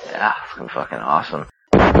 Yeah, it's going to be fucking awesome.